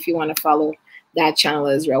and see if you want to follow that channel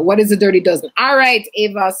as well. What is the Dirty Dozen? All right,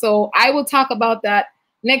 Ava. So I will talk about that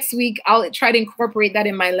next week. I'll try to incorporate that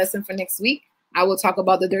in my lesson for next week. I will talk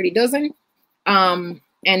about the Dirty Dozen. And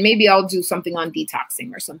maybe I'll do something on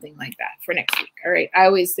detoxing or something like that for next week. All right. I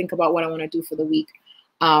always think about what I want to do for the week.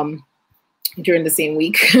 During the same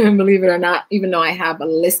week, believe it or not, even though I have a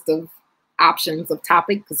list of options of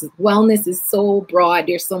topic because wellness is so broad.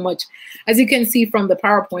 There's so much, as you can see from the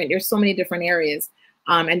PowerPoint, there's so many different areas.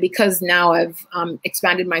 And because now I've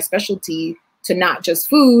expanded my specialty to not just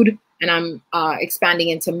food and I'm expanding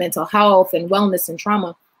into mental health and wellness and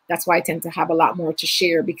trauma, that's why I tend to have a lot more to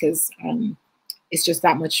share because it's just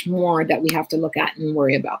that much more that we have to look at and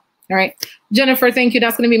worry about. All right. Jennifer, thank you.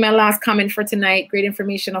 That's going to be my last comment for tonight. Great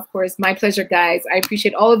information, of course. My pleasure, guys. I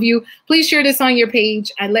appreciate all of you. Please share this on your page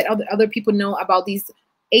and let other people know about these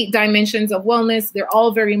 8 dimensions of wellness. They're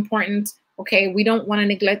all very important. Okay. We don't want to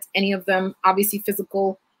neglect any of them. Obviously,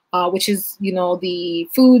 physical, which is, you know, the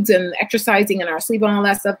foods and exercising and our sleep and all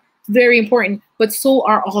that stuff. Very important. But so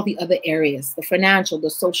are all the other areas, the financial, the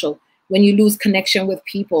social. When you lose connection with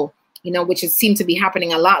people, you know, which has seemed to be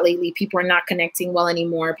happening a lot lately. People are not connecting well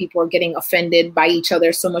anymore. People are getting offended by each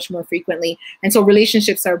other so much more frequently. And so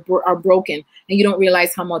relationships are broken and you don't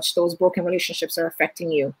realize how much those broken relationships are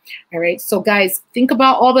affecting you. All right. So guys, think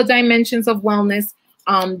about all the dimensions of wellness.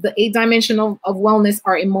 The 8 dimensions of wellness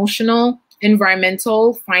are emotional,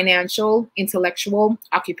 environmental, financial, intellectual,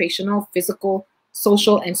 occupational, physical,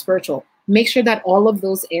 social, and spiritual. make sure that all of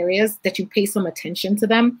those areas that you pay some attention to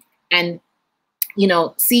them and, you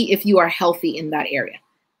know, see if you are healthy in that area.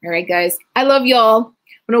 All right, guys, I love y'all.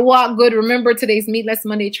 I'm gonna walk good. Remember, today's Meatless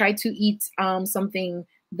Monday. Try to eat something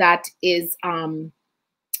that is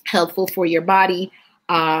helpful for your body,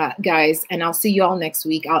 guys. And I'll see you all next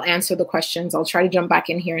week. I'll answer the questions. I'll try to jump back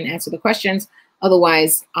in here and answer the questions.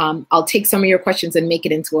 Otherwise, I'll take some of your questions and make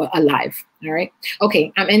it into a live. All right.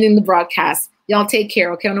 Okay, I'm ending the broadcast. Y'all take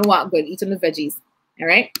care. Okay, I'm gonna walk good. Eat some of the veggies. All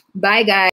right. Bye, guys.